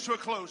bring this to a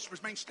close.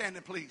 Remain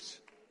standing, please.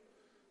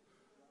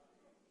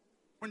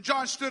 When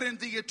John stood in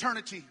the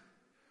eternity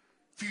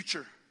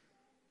future,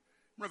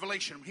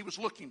 Revelation, he was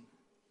looking.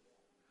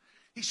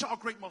 He saw a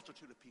great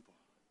multitude of people,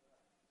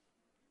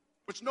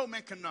 which no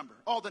man can number.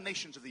 All the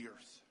nations of the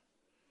earth.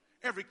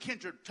 Every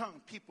kindred,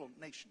 tongue, people,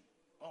 nation.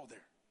 All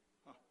there.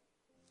 Huh.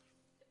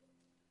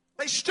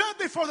 They stood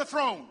before the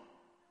throne.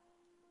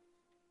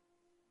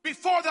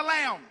 Before the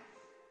Lamb.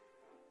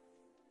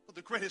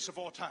 The greatest of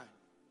all time.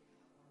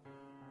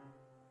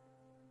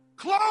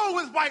 Clothed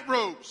with white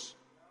robes,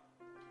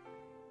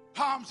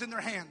 palms in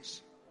their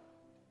hands.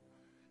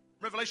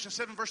 Revelation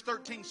 7 verse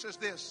 13 says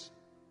this.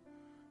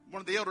 One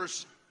of the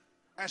elders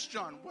asked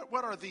John,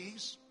 what are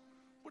these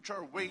which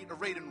are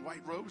arrayed in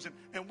white robes,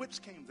 and whence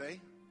came they?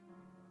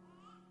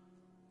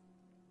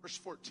 Verse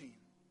 14.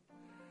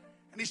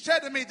 And he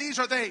said to me, these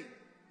are they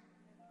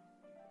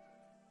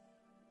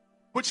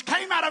which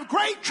came out of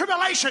great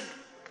tribulation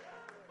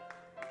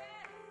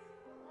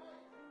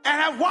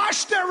and have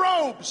washed their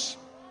robes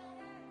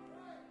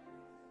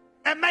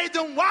and made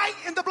them white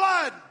in the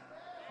blood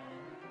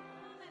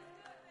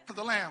of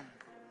the Lamb.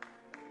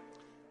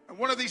 And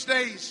one of these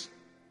days,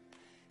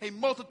 a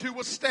multitude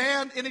will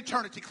stand in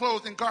eternity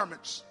clothed in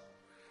garments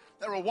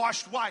that were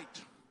washed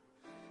white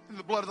in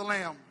the blood of the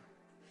Lamb.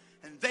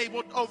 And they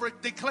will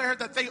declare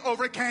that they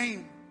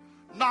overcame,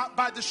 not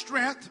by the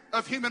strength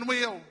of human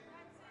will,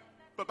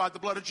 but by the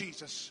blood of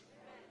Jesus.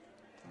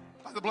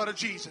 By the blood of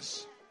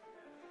Jesus.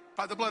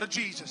 By the blood of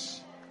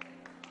Jesus.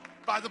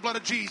 By the blood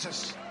of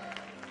Jesus.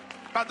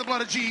 By the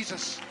blood of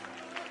Jesus.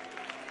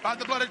 By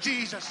the blood of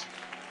Jesus.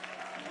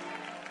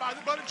 By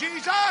the blood of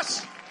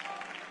Jesus.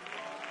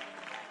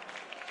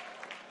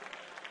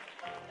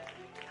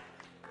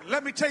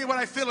 Let me tell you what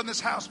I feel in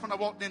this house when I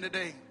walked in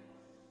today.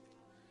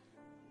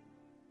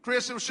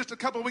 Chris, it was just a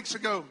couple of weeks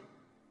ago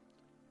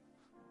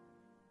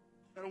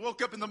that I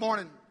woke up in the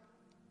morning.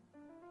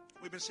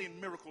 We've been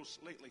seeing miracles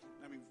lately.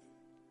 I mean,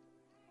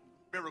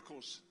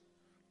 miracles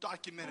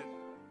documented.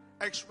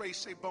 X-rays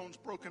say bones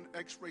broken.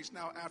 X-rays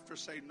now after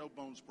say no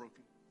bones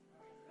broken.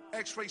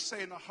 X-rays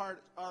saying the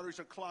heart arteries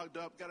are clogged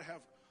up. Got to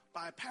have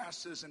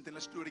bypasses, and then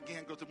let's do it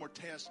again. Go through more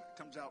tests. It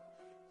comes out.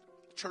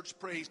 Church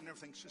prays and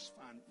everything's just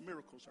fine.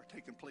 Miracles are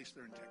taking place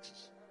there in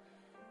Texas.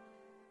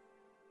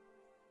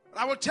 But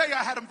I will tell you,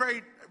 I had a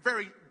very,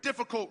 very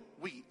difficult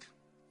week.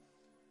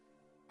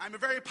 I'm a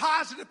very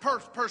positive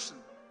person.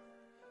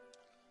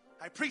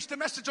 I preached a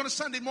message on a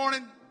Sunday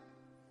morning,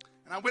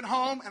 and I went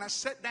home and I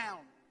sat down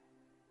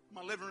in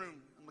my living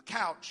room on the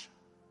couch.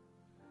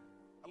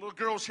 My little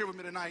girl's here with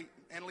me tonight.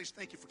 Annalise,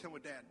 thank you for coming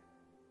with Dad.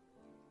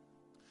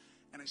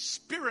 And a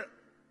spirit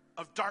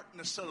of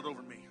darkness settled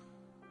over me.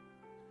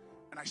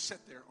 And I sat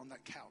there on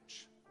that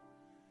couch.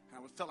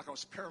 And I felt like I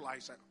was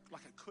paralyzed,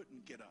 like I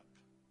couldn't get up.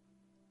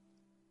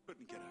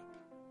 Couldn't get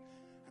up.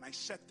 And I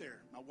sat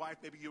there. My wife,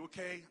 baby, you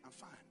okay? I'm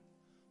fine.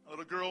 My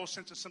little girl,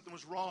 sensing something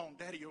was wrong.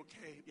 Daddy, you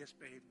okay? Yes,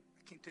 babe.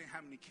 I can't tell you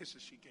how many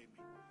kisses she gave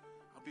me.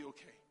 I'll be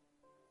okay.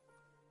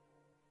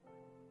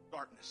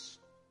 Darkness.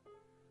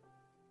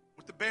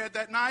 Went to bed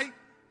that night,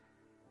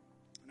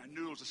 and I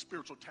knew it was a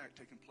spiritual attack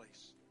taking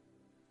place.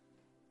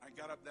 I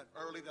got up that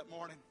early that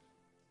morning.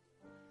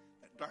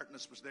 That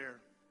darkness was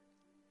there.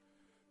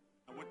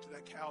 I went to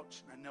that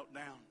couch, and I knelt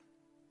down,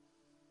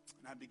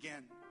 and I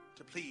began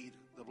to plead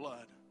the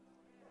blood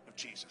of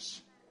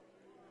Jesus.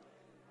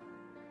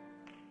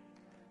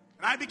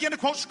 And I began to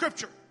quote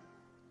scripture.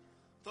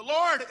 The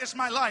Lord is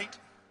my light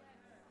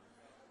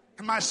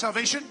and my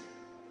salvation.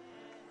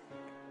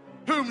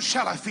 Whom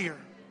shall I fear?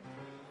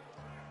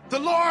 The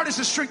Lord is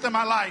the strength of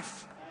my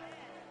life.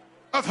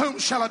 Of whom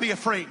shall I be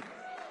afraid?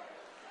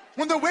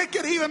 When the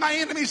wicked, even my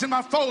enemies and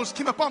my foes,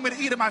 came upon me to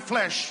eat of my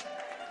flesh,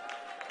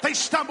 they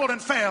stumbled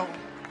and fell.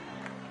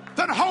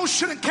 Then hosts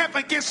should encamp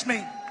against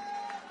me.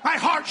 My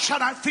heart shall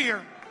not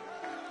fear.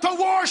 The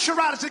war shall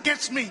rise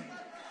against me.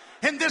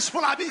 In this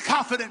will I be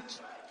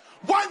confident.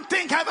 One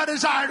thing have I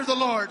desired of the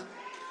Lord,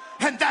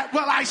 and that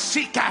will I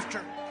seek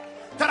after,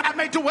 that I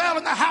may dwell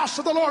in the house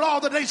of the Lord all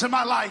the days of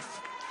my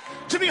life,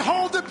 to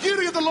behold the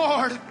beauty of the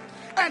Lord,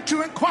 and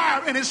to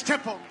inquire in his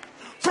temple.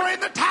 For in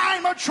the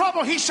time of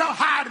trouble he shall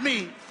hide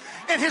me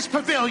in his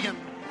pavilion.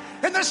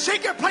 In the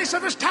secret place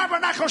of his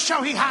tabernacle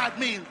shall he hide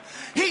me.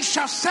 He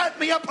shall set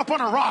me up upon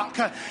a rock,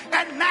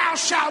 and now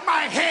shall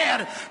my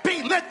head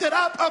be lifted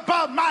up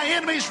above my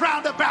enemies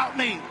round about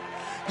me.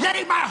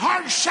 Yea, my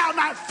heart shall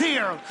not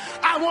fear.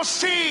 I will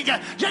sing,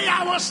 yea,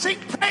 I will sing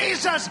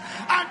praises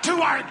unto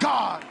our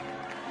God.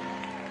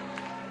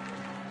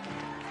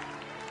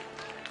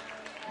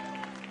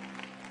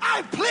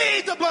 I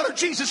plead the blood of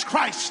Jesus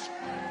Christ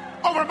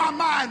over my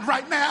mind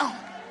right now.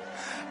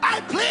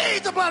 I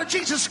plead the blood of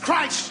Jesus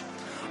Christ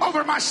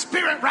over my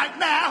spirit right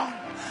now.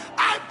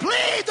 I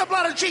plead the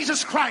blood of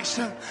Jesus Christ.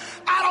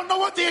 I don't know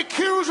what the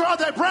accuser or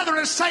the brethren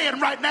is saying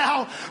right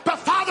now, but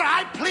Father,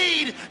 I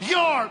plead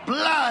your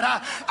blood.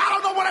 I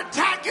don't know what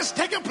attack is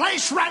taking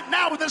place right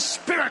now with the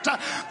spirit, but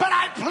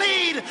I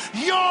plead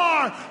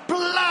your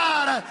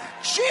blood.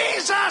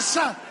 Jesus,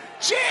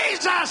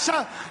 Jesus,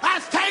 I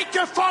thank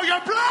you for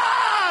your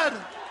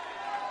blood.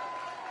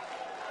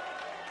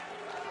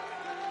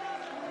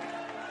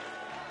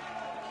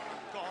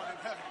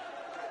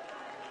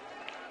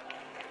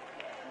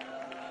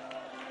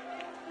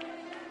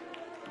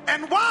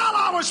 And while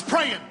I was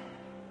praying,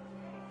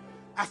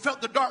 I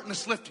felt the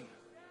darkness lifting.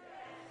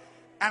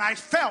 And I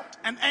felt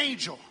an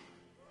angel,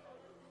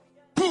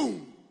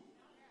 boom,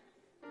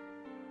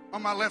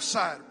 on my left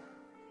side.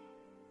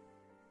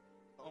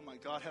 Oh my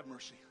God, have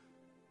mercy.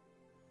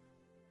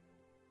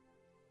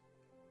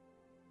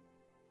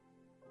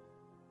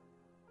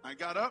 I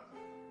got up.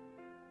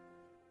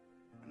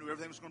 I knew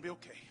everything was going to be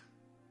okay.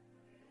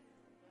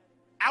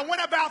 I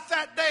went about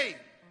that day.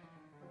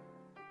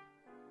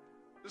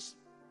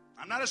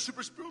 I'm not a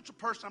super spiritual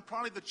person. I'm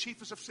probably the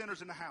chiefest of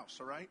sinners in the house,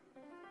 all right?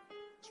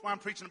 That's why I'm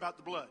preaching about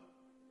the blood.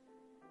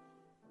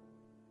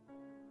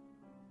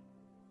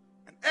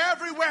 And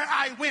everywhere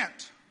I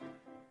went,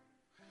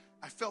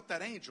 I felt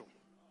that angel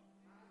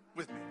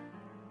with me.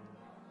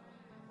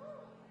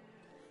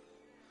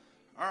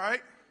 All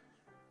right?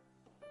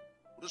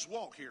 We'll just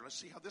walk here. Let's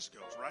see how this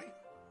goes, right?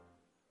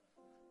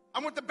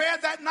 I went to bed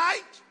that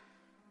night.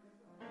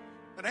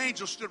 An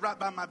angel stood right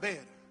by my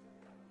bed.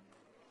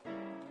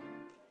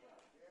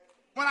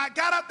 When I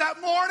got up that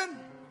morning,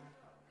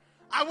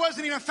 I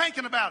wasn't even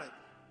thinking about it.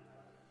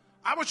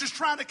 I was just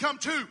trying to come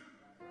to.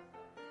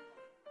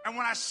 And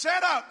when I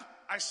sat up,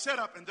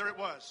 and there it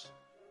was.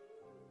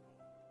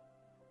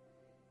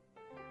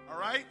 All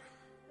right?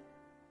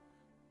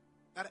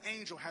 That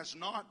angel has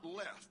not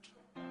left.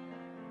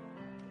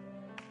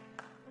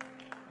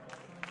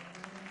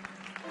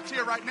 It's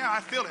here right now.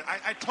 I feel it.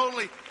 I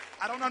totally,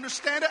 I don't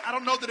understand it. I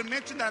don't know the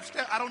dimension that I've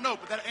stepped. I don't know,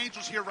 but that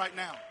angel's here right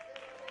now.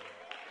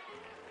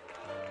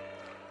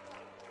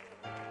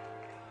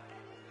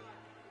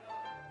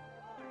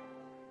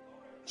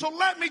 So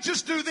let me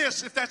just do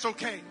this, if that's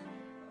okay.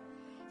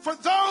 For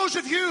those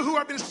of you who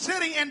have been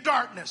sitting in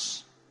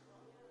darkness,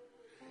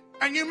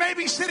 and you may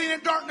be sitting in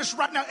darkness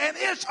right now, and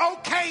it's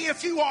okay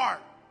if you are.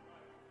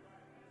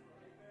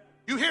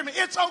 You hear me?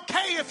 It's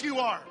okay if you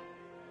are.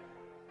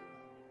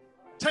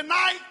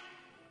 Tonight,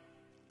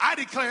 I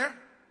declare,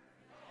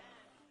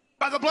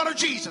 by the blood of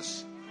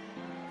Jesus,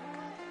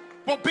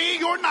 will be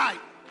your night.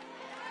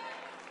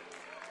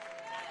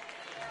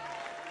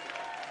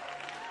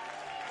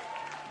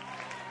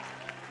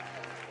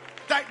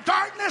 That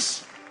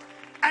darkness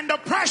and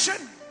depression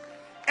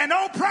and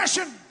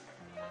oppression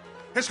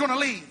is going to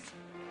leave.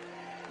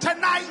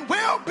 Tonight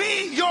will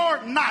be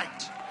your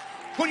night.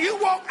 When you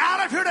walk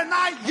out of here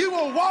tonight, you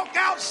will walk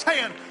out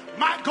saying,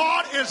 my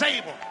God is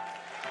able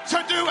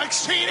to do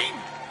exceeding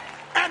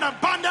and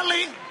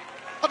abundantly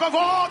above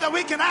all that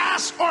we can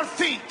ask or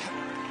think,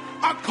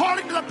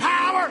 according to the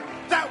power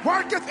that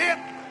worketh in.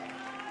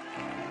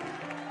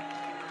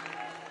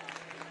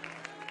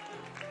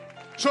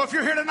 So if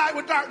you're here tonight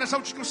with darkness, I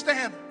want you to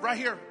stand right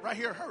here,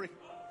 hurry.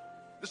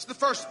 This is the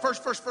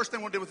first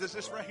thing we'll do with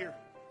this right here.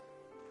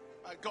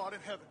 My God in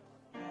heaven.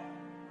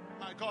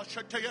 My God,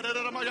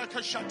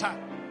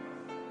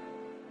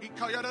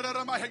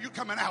 you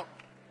coming out.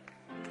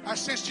 I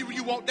sensed you when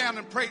you walked down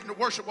and prayed in the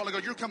worship a while ago.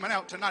 You're coming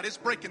out tonight. It's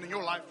breaking in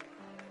your life.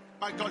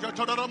 My God,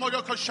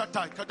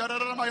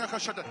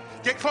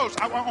 get close.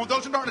 I want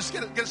those in darkness,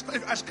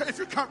 if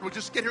you're comfortable,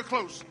 just get here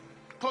close.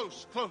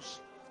 Close.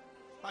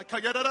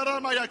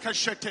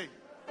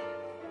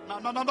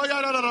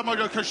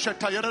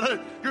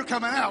 You're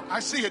coming out. I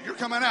see it. You're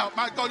coming out.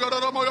 My God,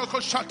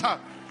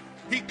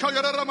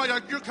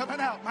 you're coming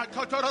out. My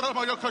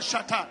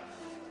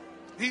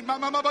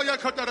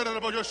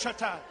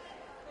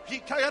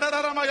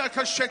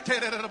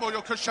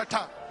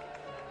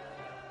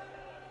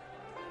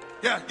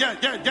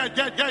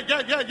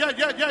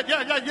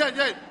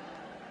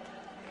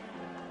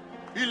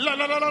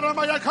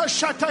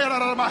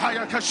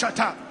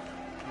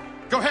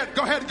Go ahead.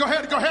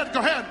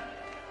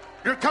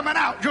 You're coming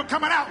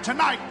out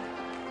tonight.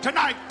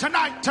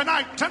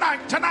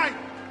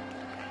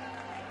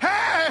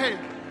 Hey!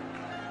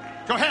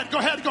 Go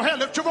ahead,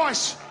 lift your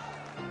voice.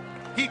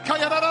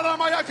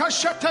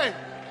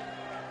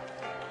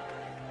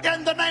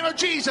 In the name of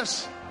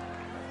Jesus.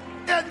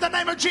 In the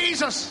name of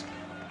Jesus.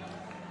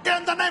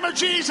 In the name of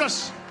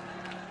Jesus.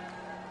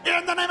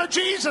 In the name of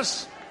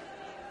Jesus.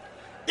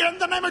 In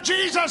the name of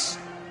Jesus.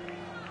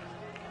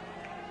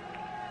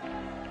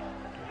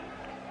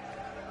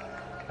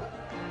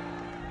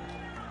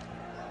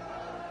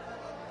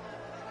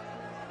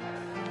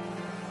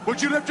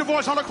 Would you lift your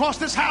voice all across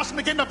this house and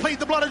begin to plead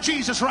the blood of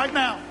Jesus right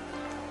now?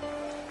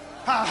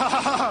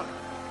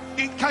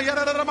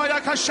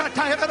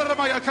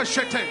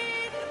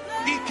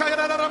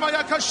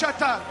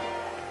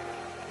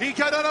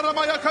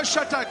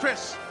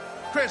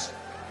 Chris.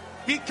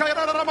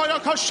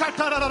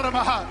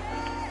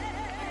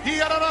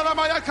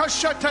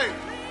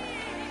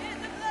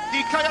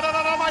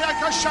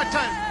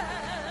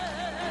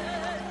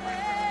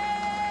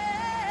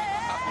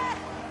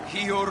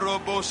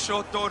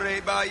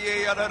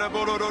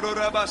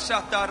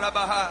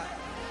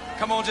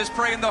 Come on, just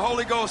pray in the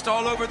Holy Ghost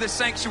all over this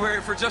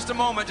sanctuary for just a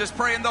moment. Just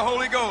pray in the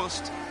Holy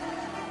Ghost.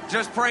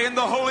 Just pray in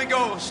the Holy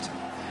Ghost.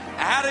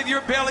 Out of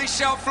your belly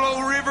shall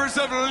flow rivers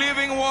of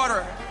living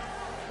water.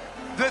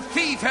 The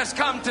thief has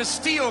come to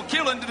steal,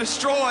 kill, and to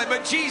destroy,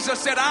 but Jesus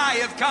said, I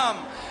have come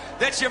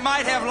that you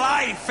might have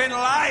life, and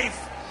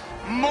life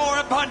more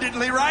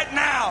abundantly. Right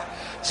now,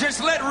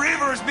 just let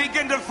rivers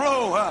begin to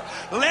flow.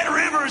 Let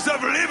rivers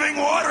of living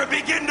water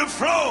begin to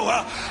flow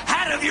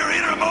out of your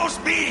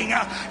innermost being.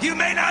 You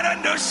may not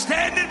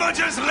understand it, but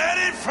just let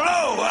it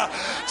flow.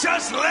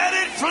 Just let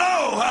it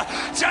flow.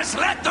 Just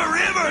let the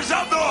rivers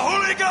of the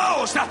Holy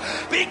Ghost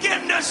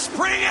begin to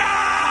spring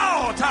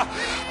out.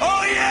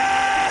 Oh,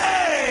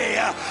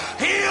 yeah!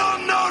 He'll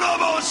know the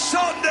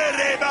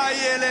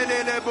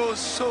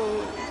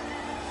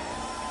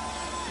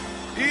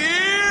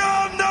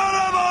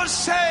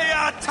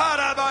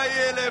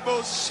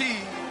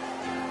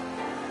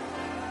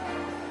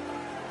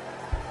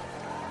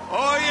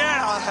oh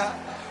yeah.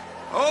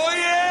 Oh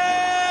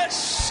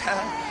yes.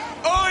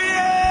 Oh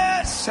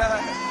yes.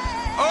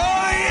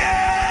 Oh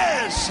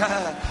yes.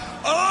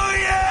 Oh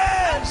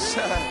yes.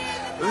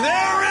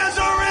 There is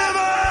a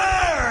river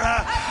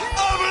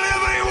of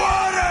living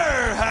water.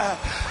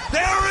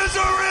 There is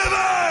a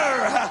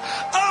river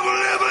of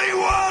living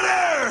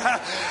water.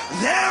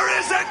 There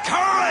is a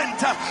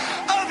current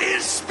of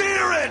His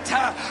Spirit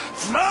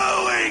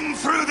flowing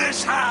through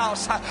this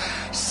house.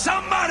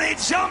 Somebody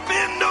jump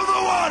into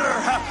the water.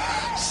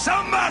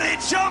 Somebody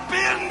jump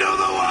into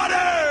the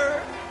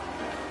water.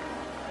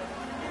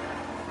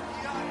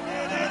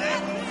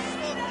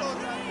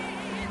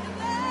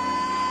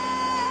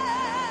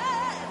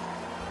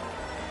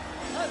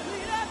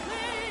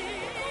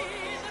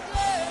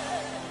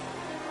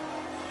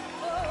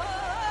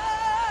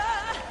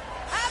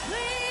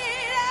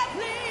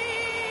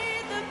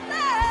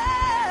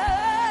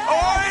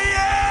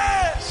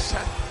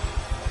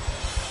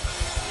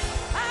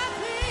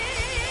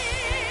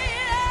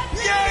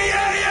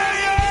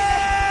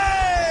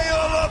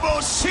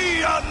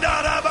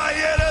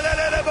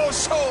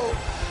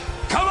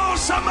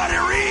 somebody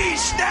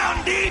reach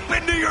down deep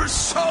into your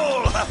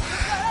soul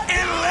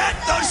and let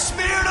the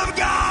Spirit of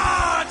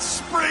God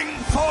spring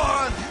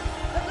forth.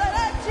 The blood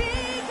of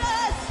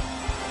Jesus.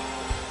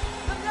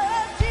 The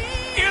blood of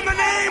Jesus. In the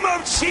name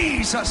of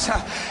Jesus.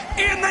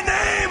 In the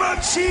name of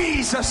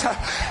Jesus.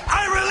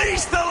 I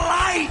release the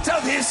light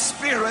of His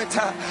Spirit.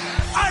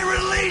 I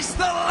release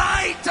the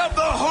light of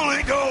the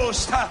Holy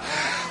Ghost.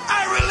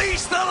 I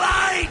release the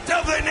light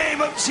of the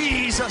name of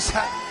Jesus.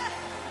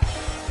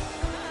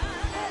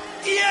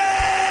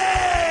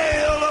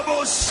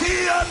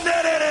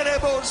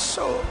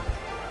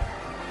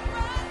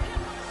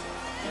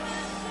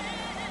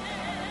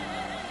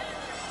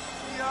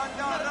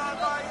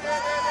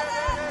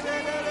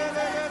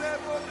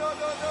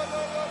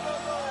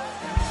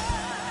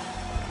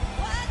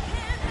 What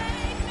can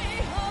make me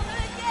whole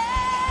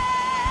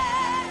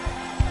again?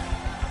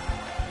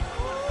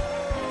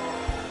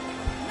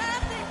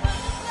 Nothing but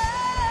the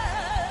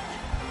blood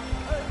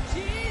of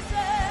Jesus.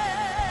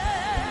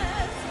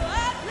 So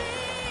I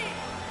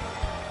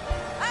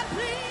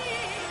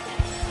plead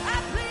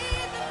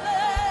the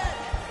blood.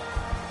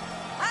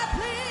 I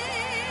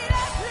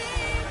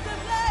plead the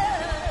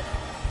blood.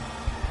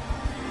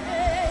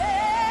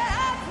 Yeah,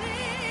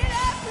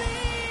 I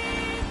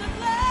plead the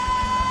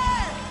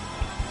blood.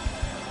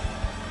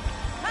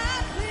 I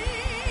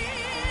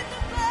plead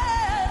the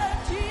blood of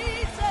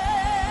Jesus.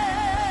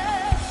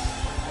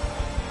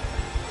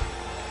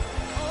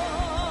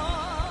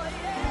 Oh,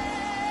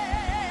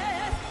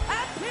 yes. I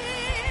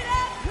plead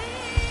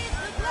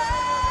the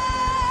blood.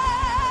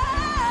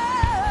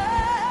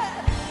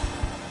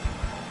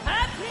 I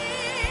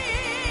plead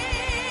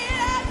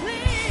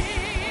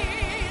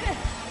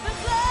the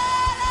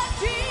blood of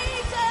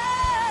Jesus.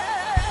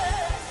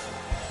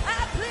 I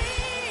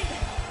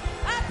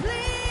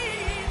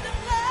plead the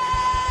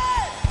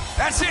blood.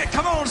 That's it.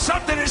 Come on.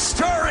 Something is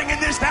stirring in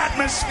this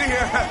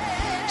atmosphere.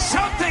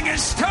 Something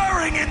is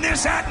stirring in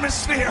this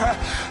atmosphere.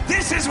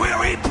 This is where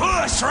we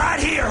push right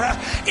here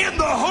in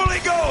the Holy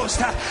Ghost.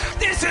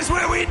 This is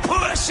where we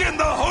push in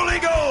the Holy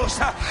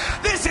Ghost.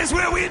 This is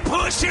where we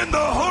push in the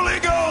Holy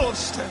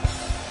Ghost.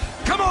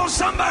 Come on,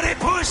 somebody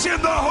push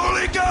in the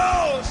Holy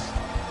Ghost.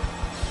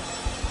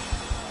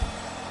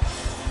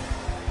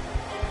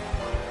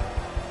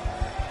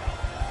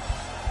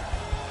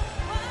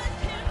 What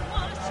can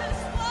wash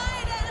us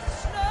white as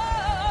snow?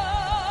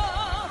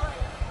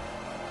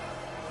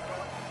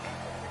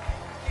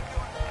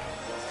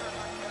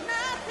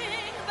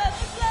 Nothing but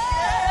the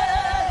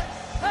blood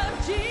of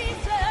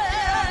Jesus.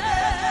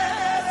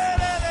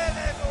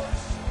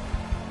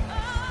 Oh,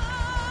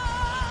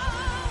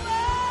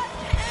 what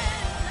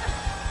can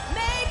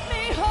make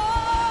me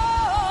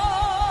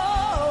whole?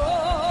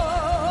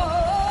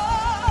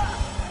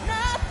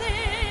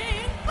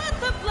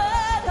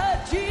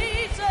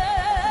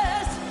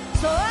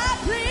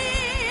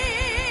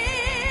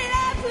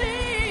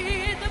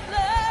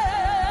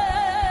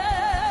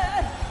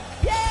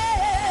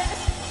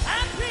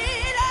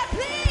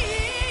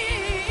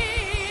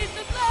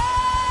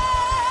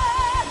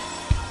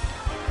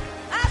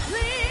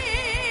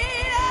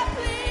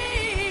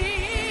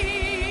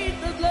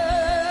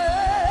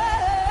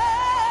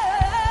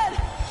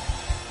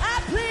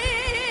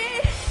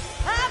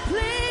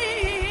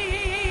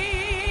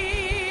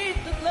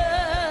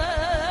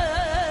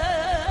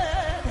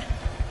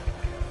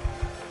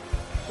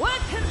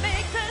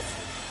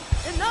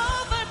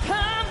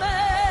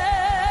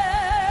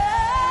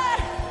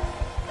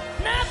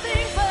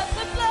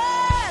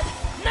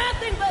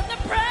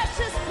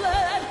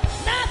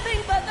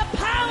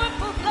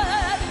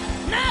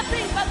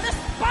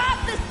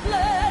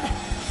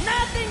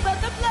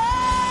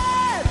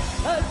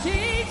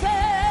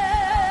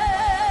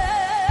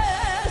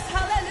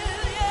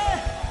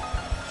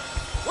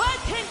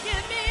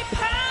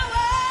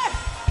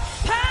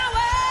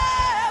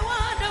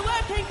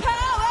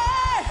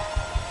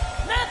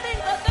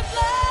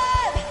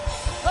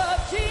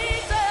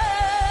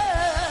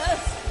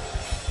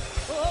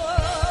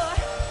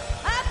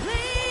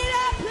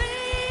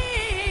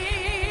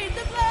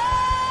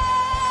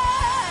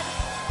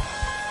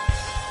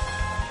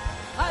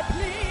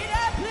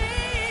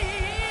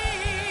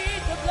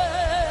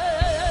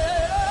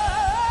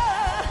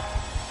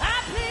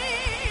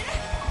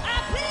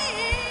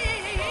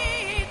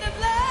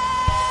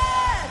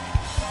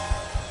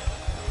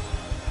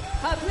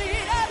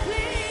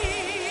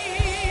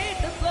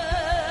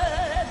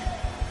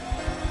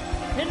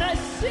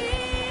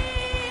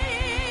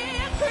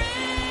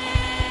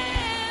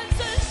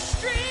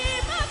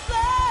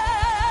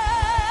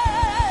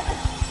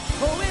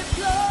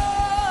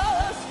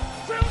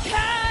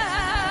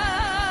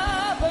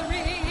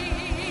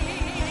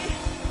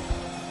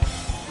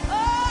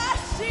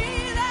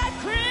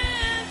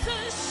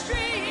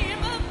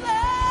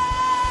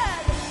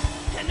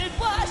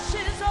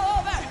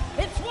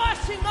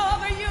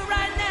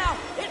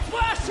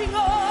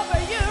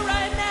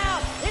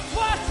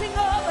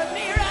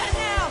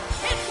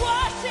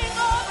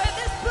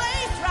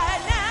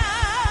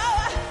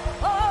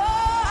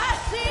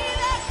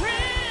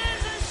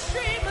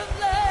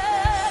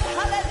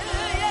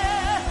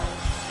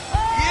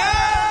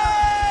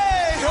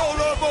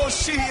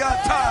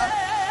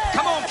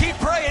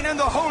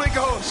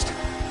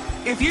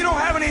 If you don't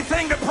have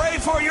anything to pray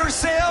for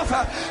yourself,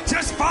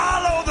 just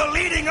follow the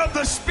leading of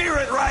the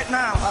Spirit right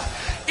now.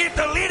 If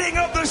the leading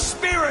of the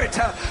Spirit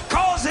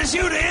causes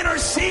you to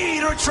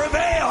intercede or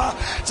travail,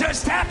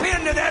 just tap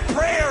into that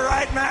prayer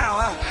right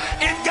now.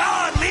 If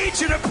God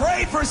leads you to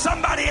pray for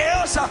somebody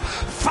else,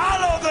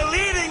 follow the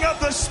leading of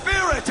the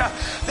Spirit.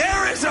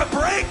 There is a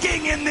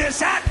breaking in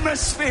this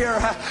atmosphere.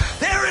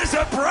 There is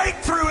a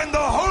breakthrough in the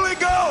Holy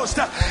Ghost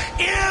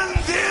in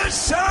this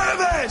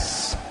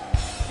service.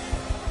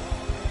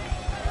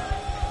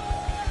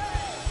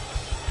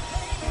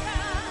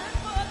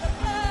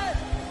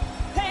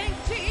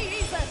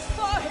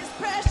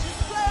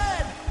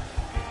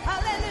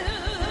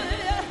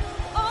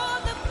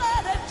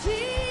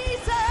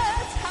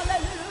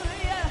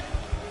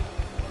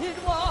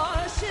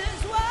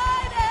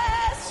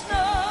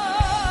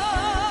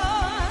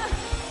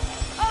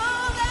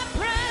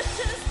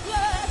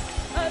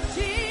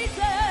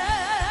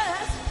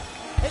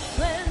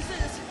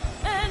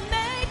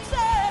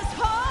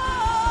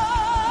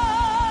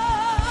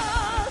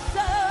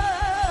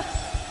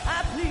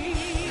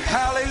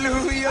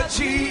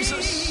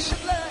 Jesus.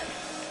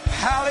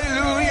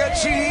 Hallelujah,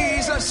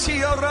 Jesus.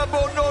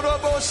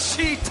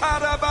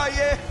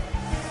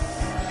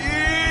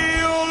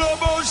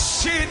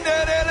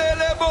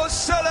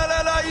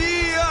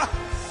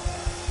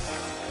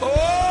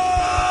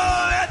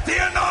 Oh, let the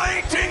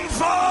anointing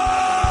fall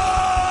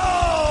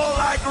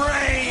like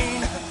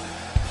rain.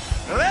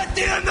 Let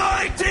the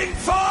anointing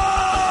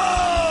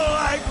fall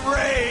like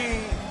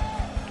rain.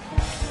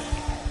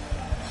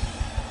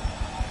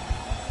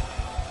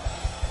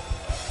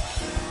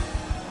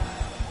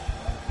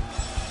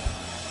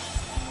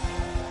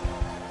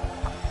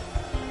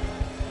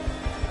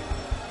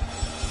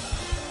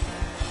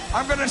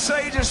 I'm going to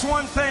say just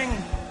one thing.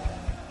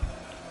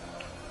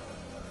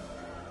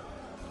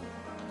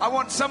 I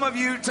want some of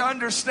you to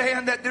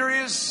understand that there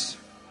is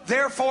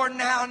therefore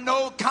now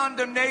no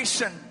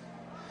condemnation.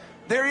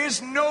 There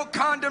is no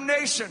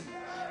condemnation.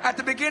 At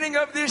the beginning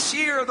of this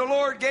year, the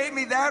Lord gave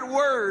me that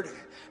word.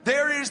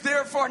 There is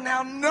therefore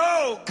now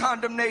no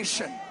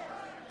condemnation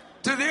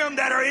to them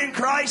that are in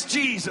Christ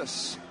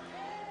Jesus,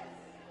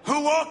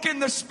 who walk in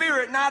the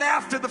Spirit, not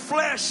after the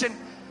flesh. And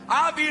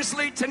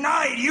obviously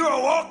tonight you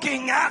are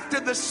walking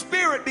after the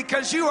Spirit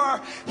because you are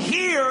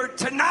here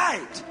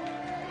tonight.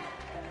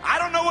 I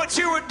don't know what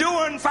you were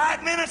doing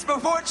 5 minutes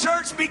before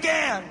church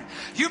began.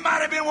 You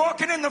might have been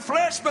walking in the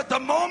flesh, but the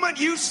moment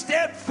you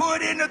step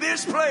foot into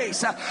this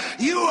place,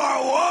 you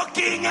are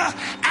walking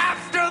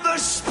after the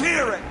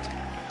Spirit.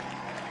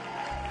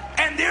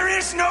 And there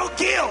is no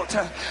guilt.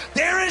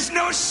 There is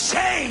no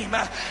shame.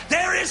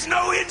 There is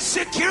no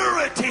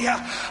insecurity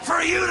for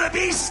you to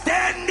be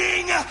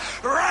standing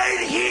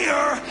right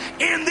here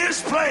in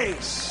this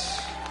place.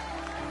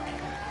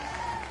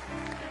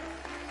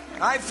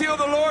 I feel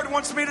the Lord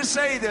wants me to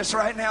say this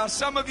right now.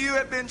 Some of you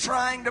have been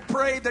trying to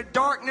pray the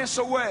darkness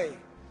away.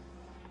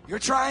 You're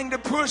trying to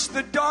push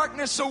the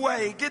darkness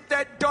away. Get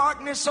that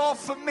darkness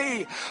off of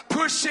me.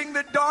 Pushing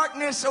the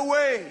darkness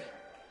away.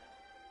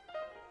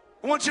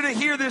 I want you to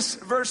hear this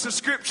verse of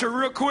scripture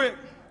real quick.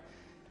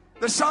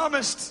 The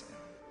psalmist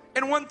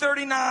in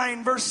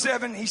 139 verse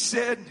 7, he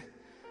said,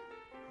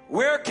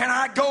 "Where can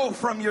I go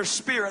from your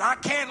spirit? I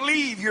can't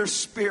leave your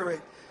spirit.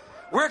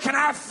 Where can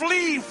I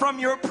flee from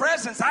your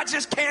presence? I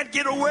just can't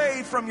get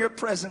away from your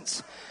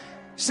presence."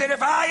 He said,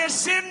 "If I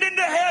ascend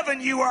into heaven,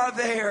 you are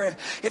there.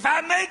 If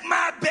I make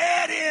my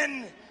bed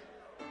in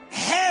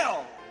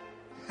hell,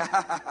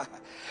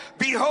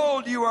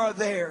 behold, you are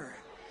there.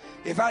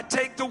 If I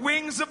take the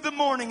wings of the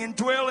morning and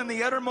dwell in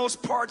the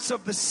uttermost parts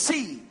of the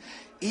sea,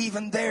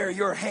 even there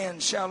your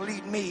hand shall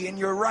lead me, and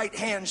your right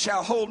hand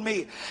shall hold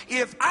me.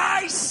 If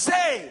I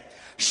say,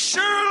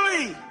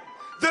 surely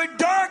the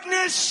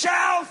darkness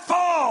shall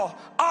fall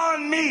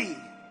on me,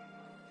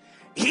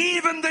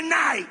 even the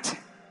night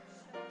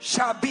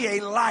shall be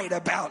a light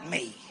about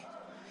me.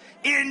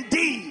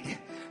 Indeed,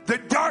 the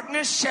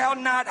darkness shall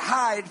not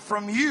hide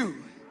from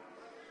you,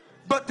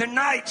 but the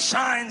night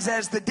shines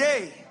as the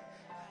day,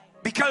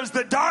 because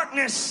the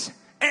darkness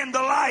and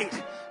the light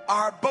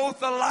are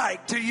both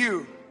alike to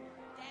you."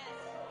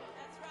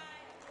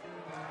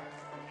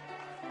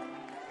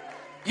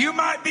 You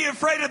might be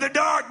afraid of the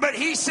dark, but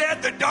he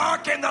said the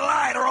dark and the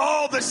light are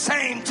all the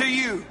same to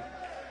you.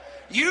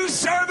 You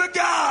serve a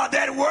God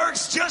that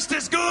works just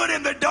as good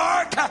in the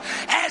dark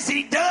as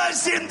he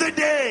does in the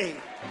day.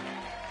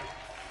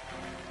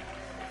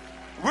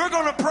 We're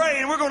going to pray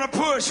and we're going to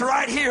push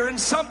right here,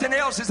 and something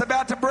else is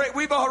about to break.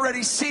 We've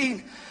already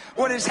seen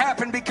what has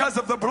happened because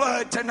of the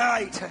blood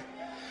tonight.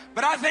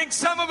 But I think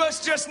some of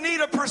us just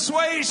need a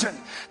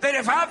persuasion that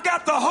if I've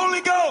got the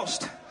Holy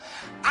Ghost,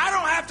 I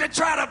don't have to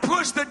try to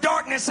push the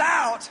darkness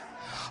out.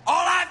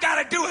 All I've got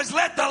to do is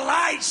let the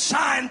light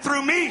shine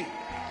through me.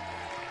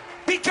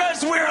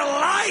 Because where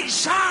light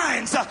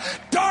shines,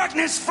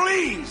 darkness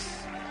flees.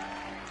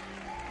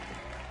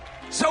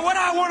 So what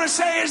I want to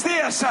say is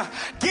this.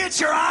 Get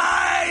your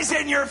eyes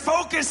and your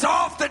focus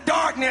off the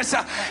darkness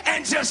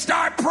and just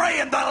start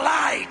praying the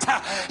light.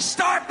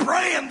 Start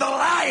praying the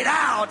light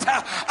out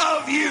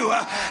of you.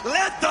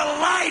 Let the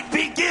light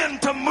begin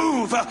to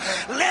move.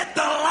 Let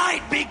the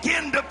light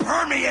begin to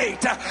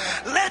permeate.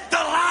 Let the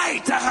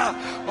light,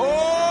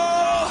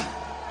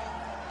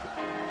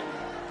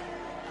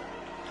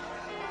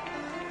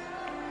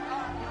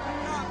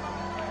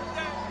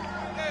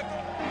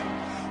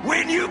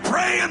 when you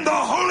pray in the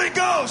Holy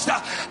Ghost,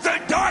 the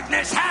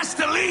darkness has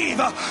to leave.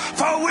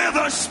 For where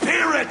the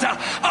Spirit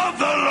of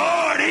the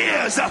Lord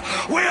is,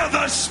 where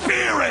the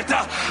Spirit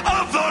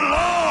of the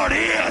Lord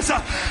is,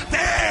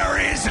 there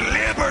is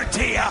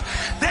liberty,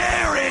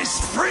 there is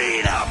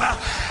freedom,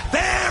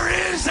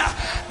 there is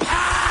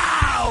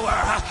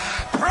power.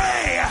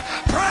 Pray,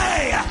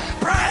 pray,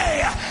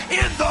 pray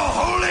in the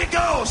Holy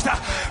Ghost.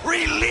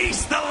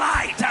 Release the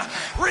light,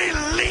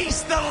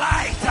 release the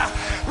light,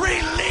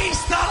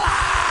 release the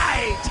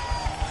light.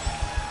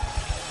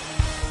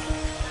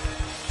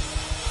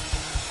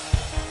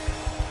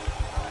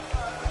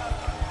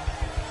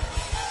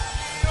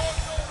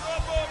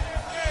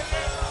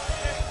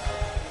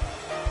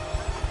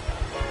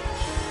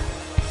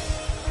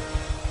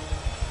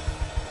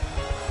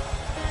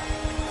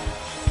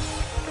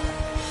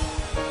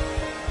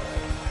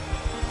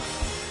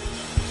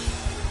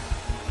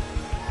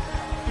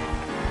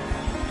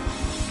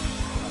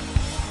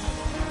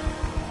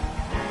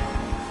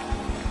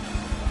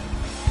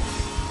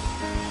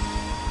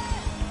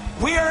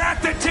 We are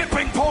at the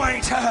tipping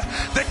point.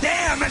 The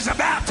dam is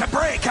about to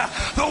break.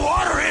 The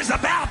water is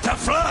about to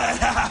flood.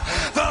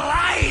 The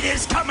light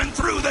is coming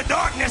through the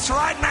darkness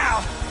right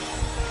now.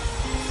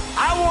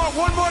 I want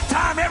one more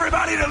time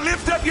everybody to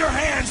lift up your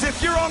hands.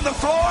 If you're on the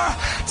floor,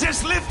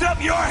 just lift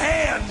up your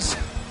hands.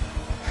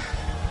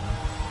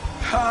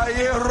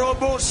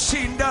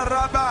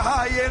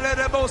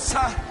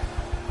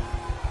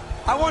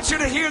 I want you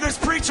to hear this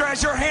preacher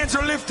as your hands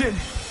are lifted.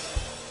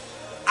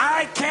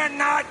 I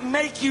cannot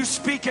make you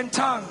speak in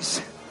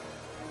tongues.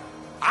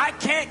 I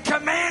can't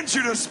command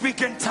you to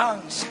speak in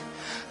tongues.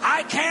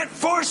 I can't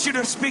force you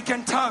to speak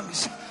in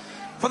tongues.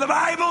 For the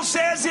Bible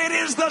says it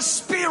is the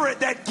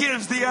Spirit that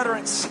gives the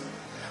utterance.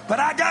 But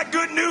I got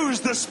good news.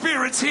 The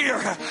Spirit's here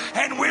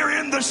and we're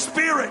in the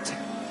Spirit.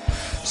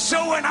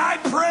 So when I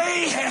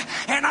pray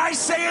and I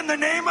say in the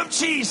name of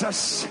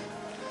Jesus,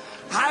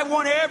 I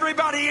want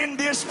everybody in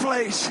this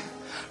place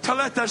to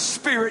let the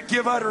Spirit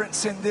give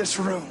utterance in this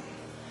room.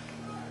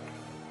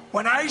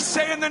 When I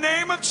say in the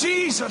name of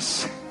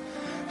Jesus,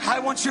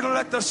 I want you to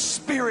let the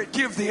Spirit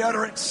give the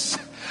utterance.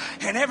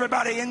 And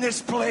everybody in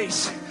this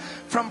place,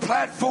 from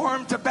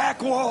platform to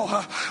back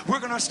wall, we're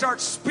going to start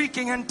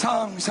speaking in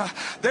tongues.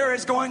 There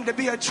is going to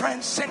be a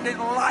transcendent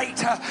light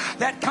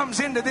that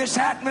comes into this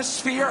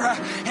atmosphere,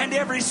 and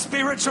every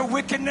spiritual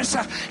wickedness,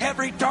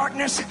 every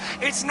darkness,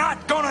 it's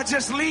not going to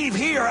just leave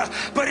here,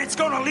 but it's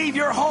going to leave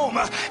your home.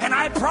 And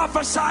I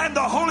prophesy in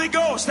the Holy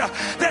Ghost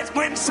that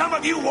when some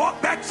of you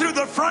walk back through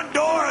the front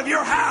door of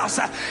your house,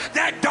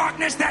 that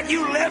darkness that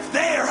you left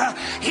there,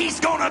 he's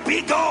going to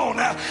be gone.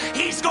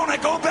 He's going to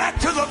go back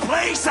to the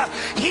place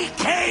he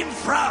came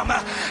from.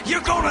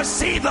 You're going to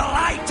see the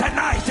light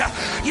tonight.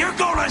 You're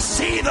going to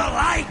see the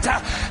light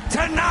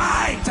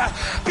tonight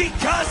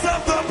because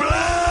of the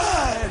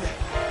blood.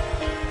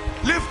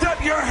 Lift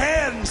up your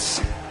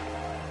hands.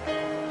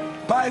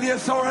 By the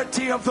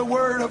authority of the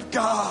Word of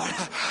God,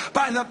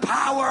 by the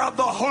power of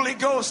the Holy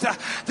Ghost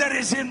that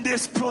is in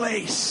this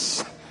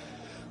place,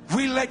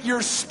 we let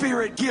your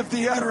Spirit give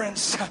the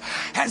utterance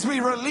as we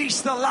release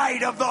the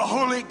light of the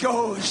Holy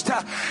Ghost.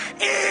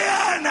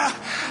 In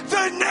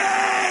the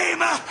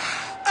name of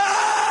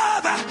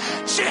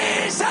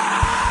Jesus,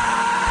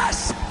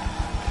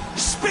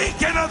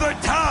 speak in other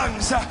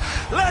tongues.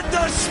 Let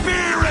the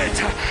Spirit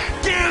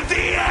give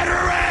the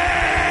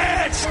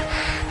utterance.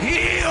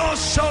 Io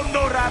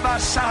sono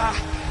rabasa,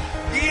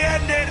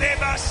 yende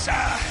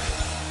rebasa,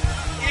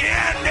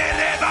 yende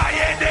reba,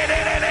 yende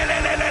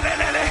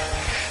lelelelelelele,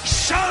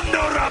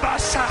 shando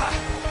rabasa,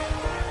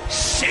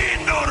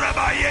 shindo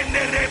reba,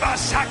 yende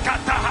rebasa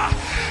kata,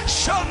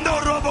 shando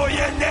robo,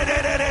 yende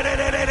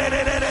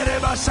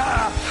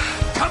rebasa.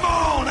 Come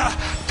on,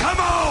 come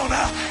on,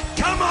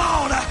 come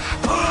on,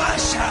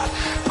 push,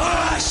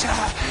 push.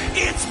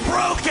 It's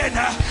broken,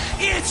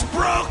 it's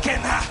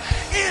broken,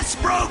 it's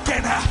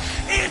broken,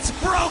 it's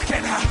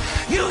broken.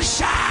 You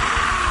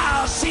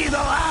shall see the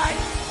light.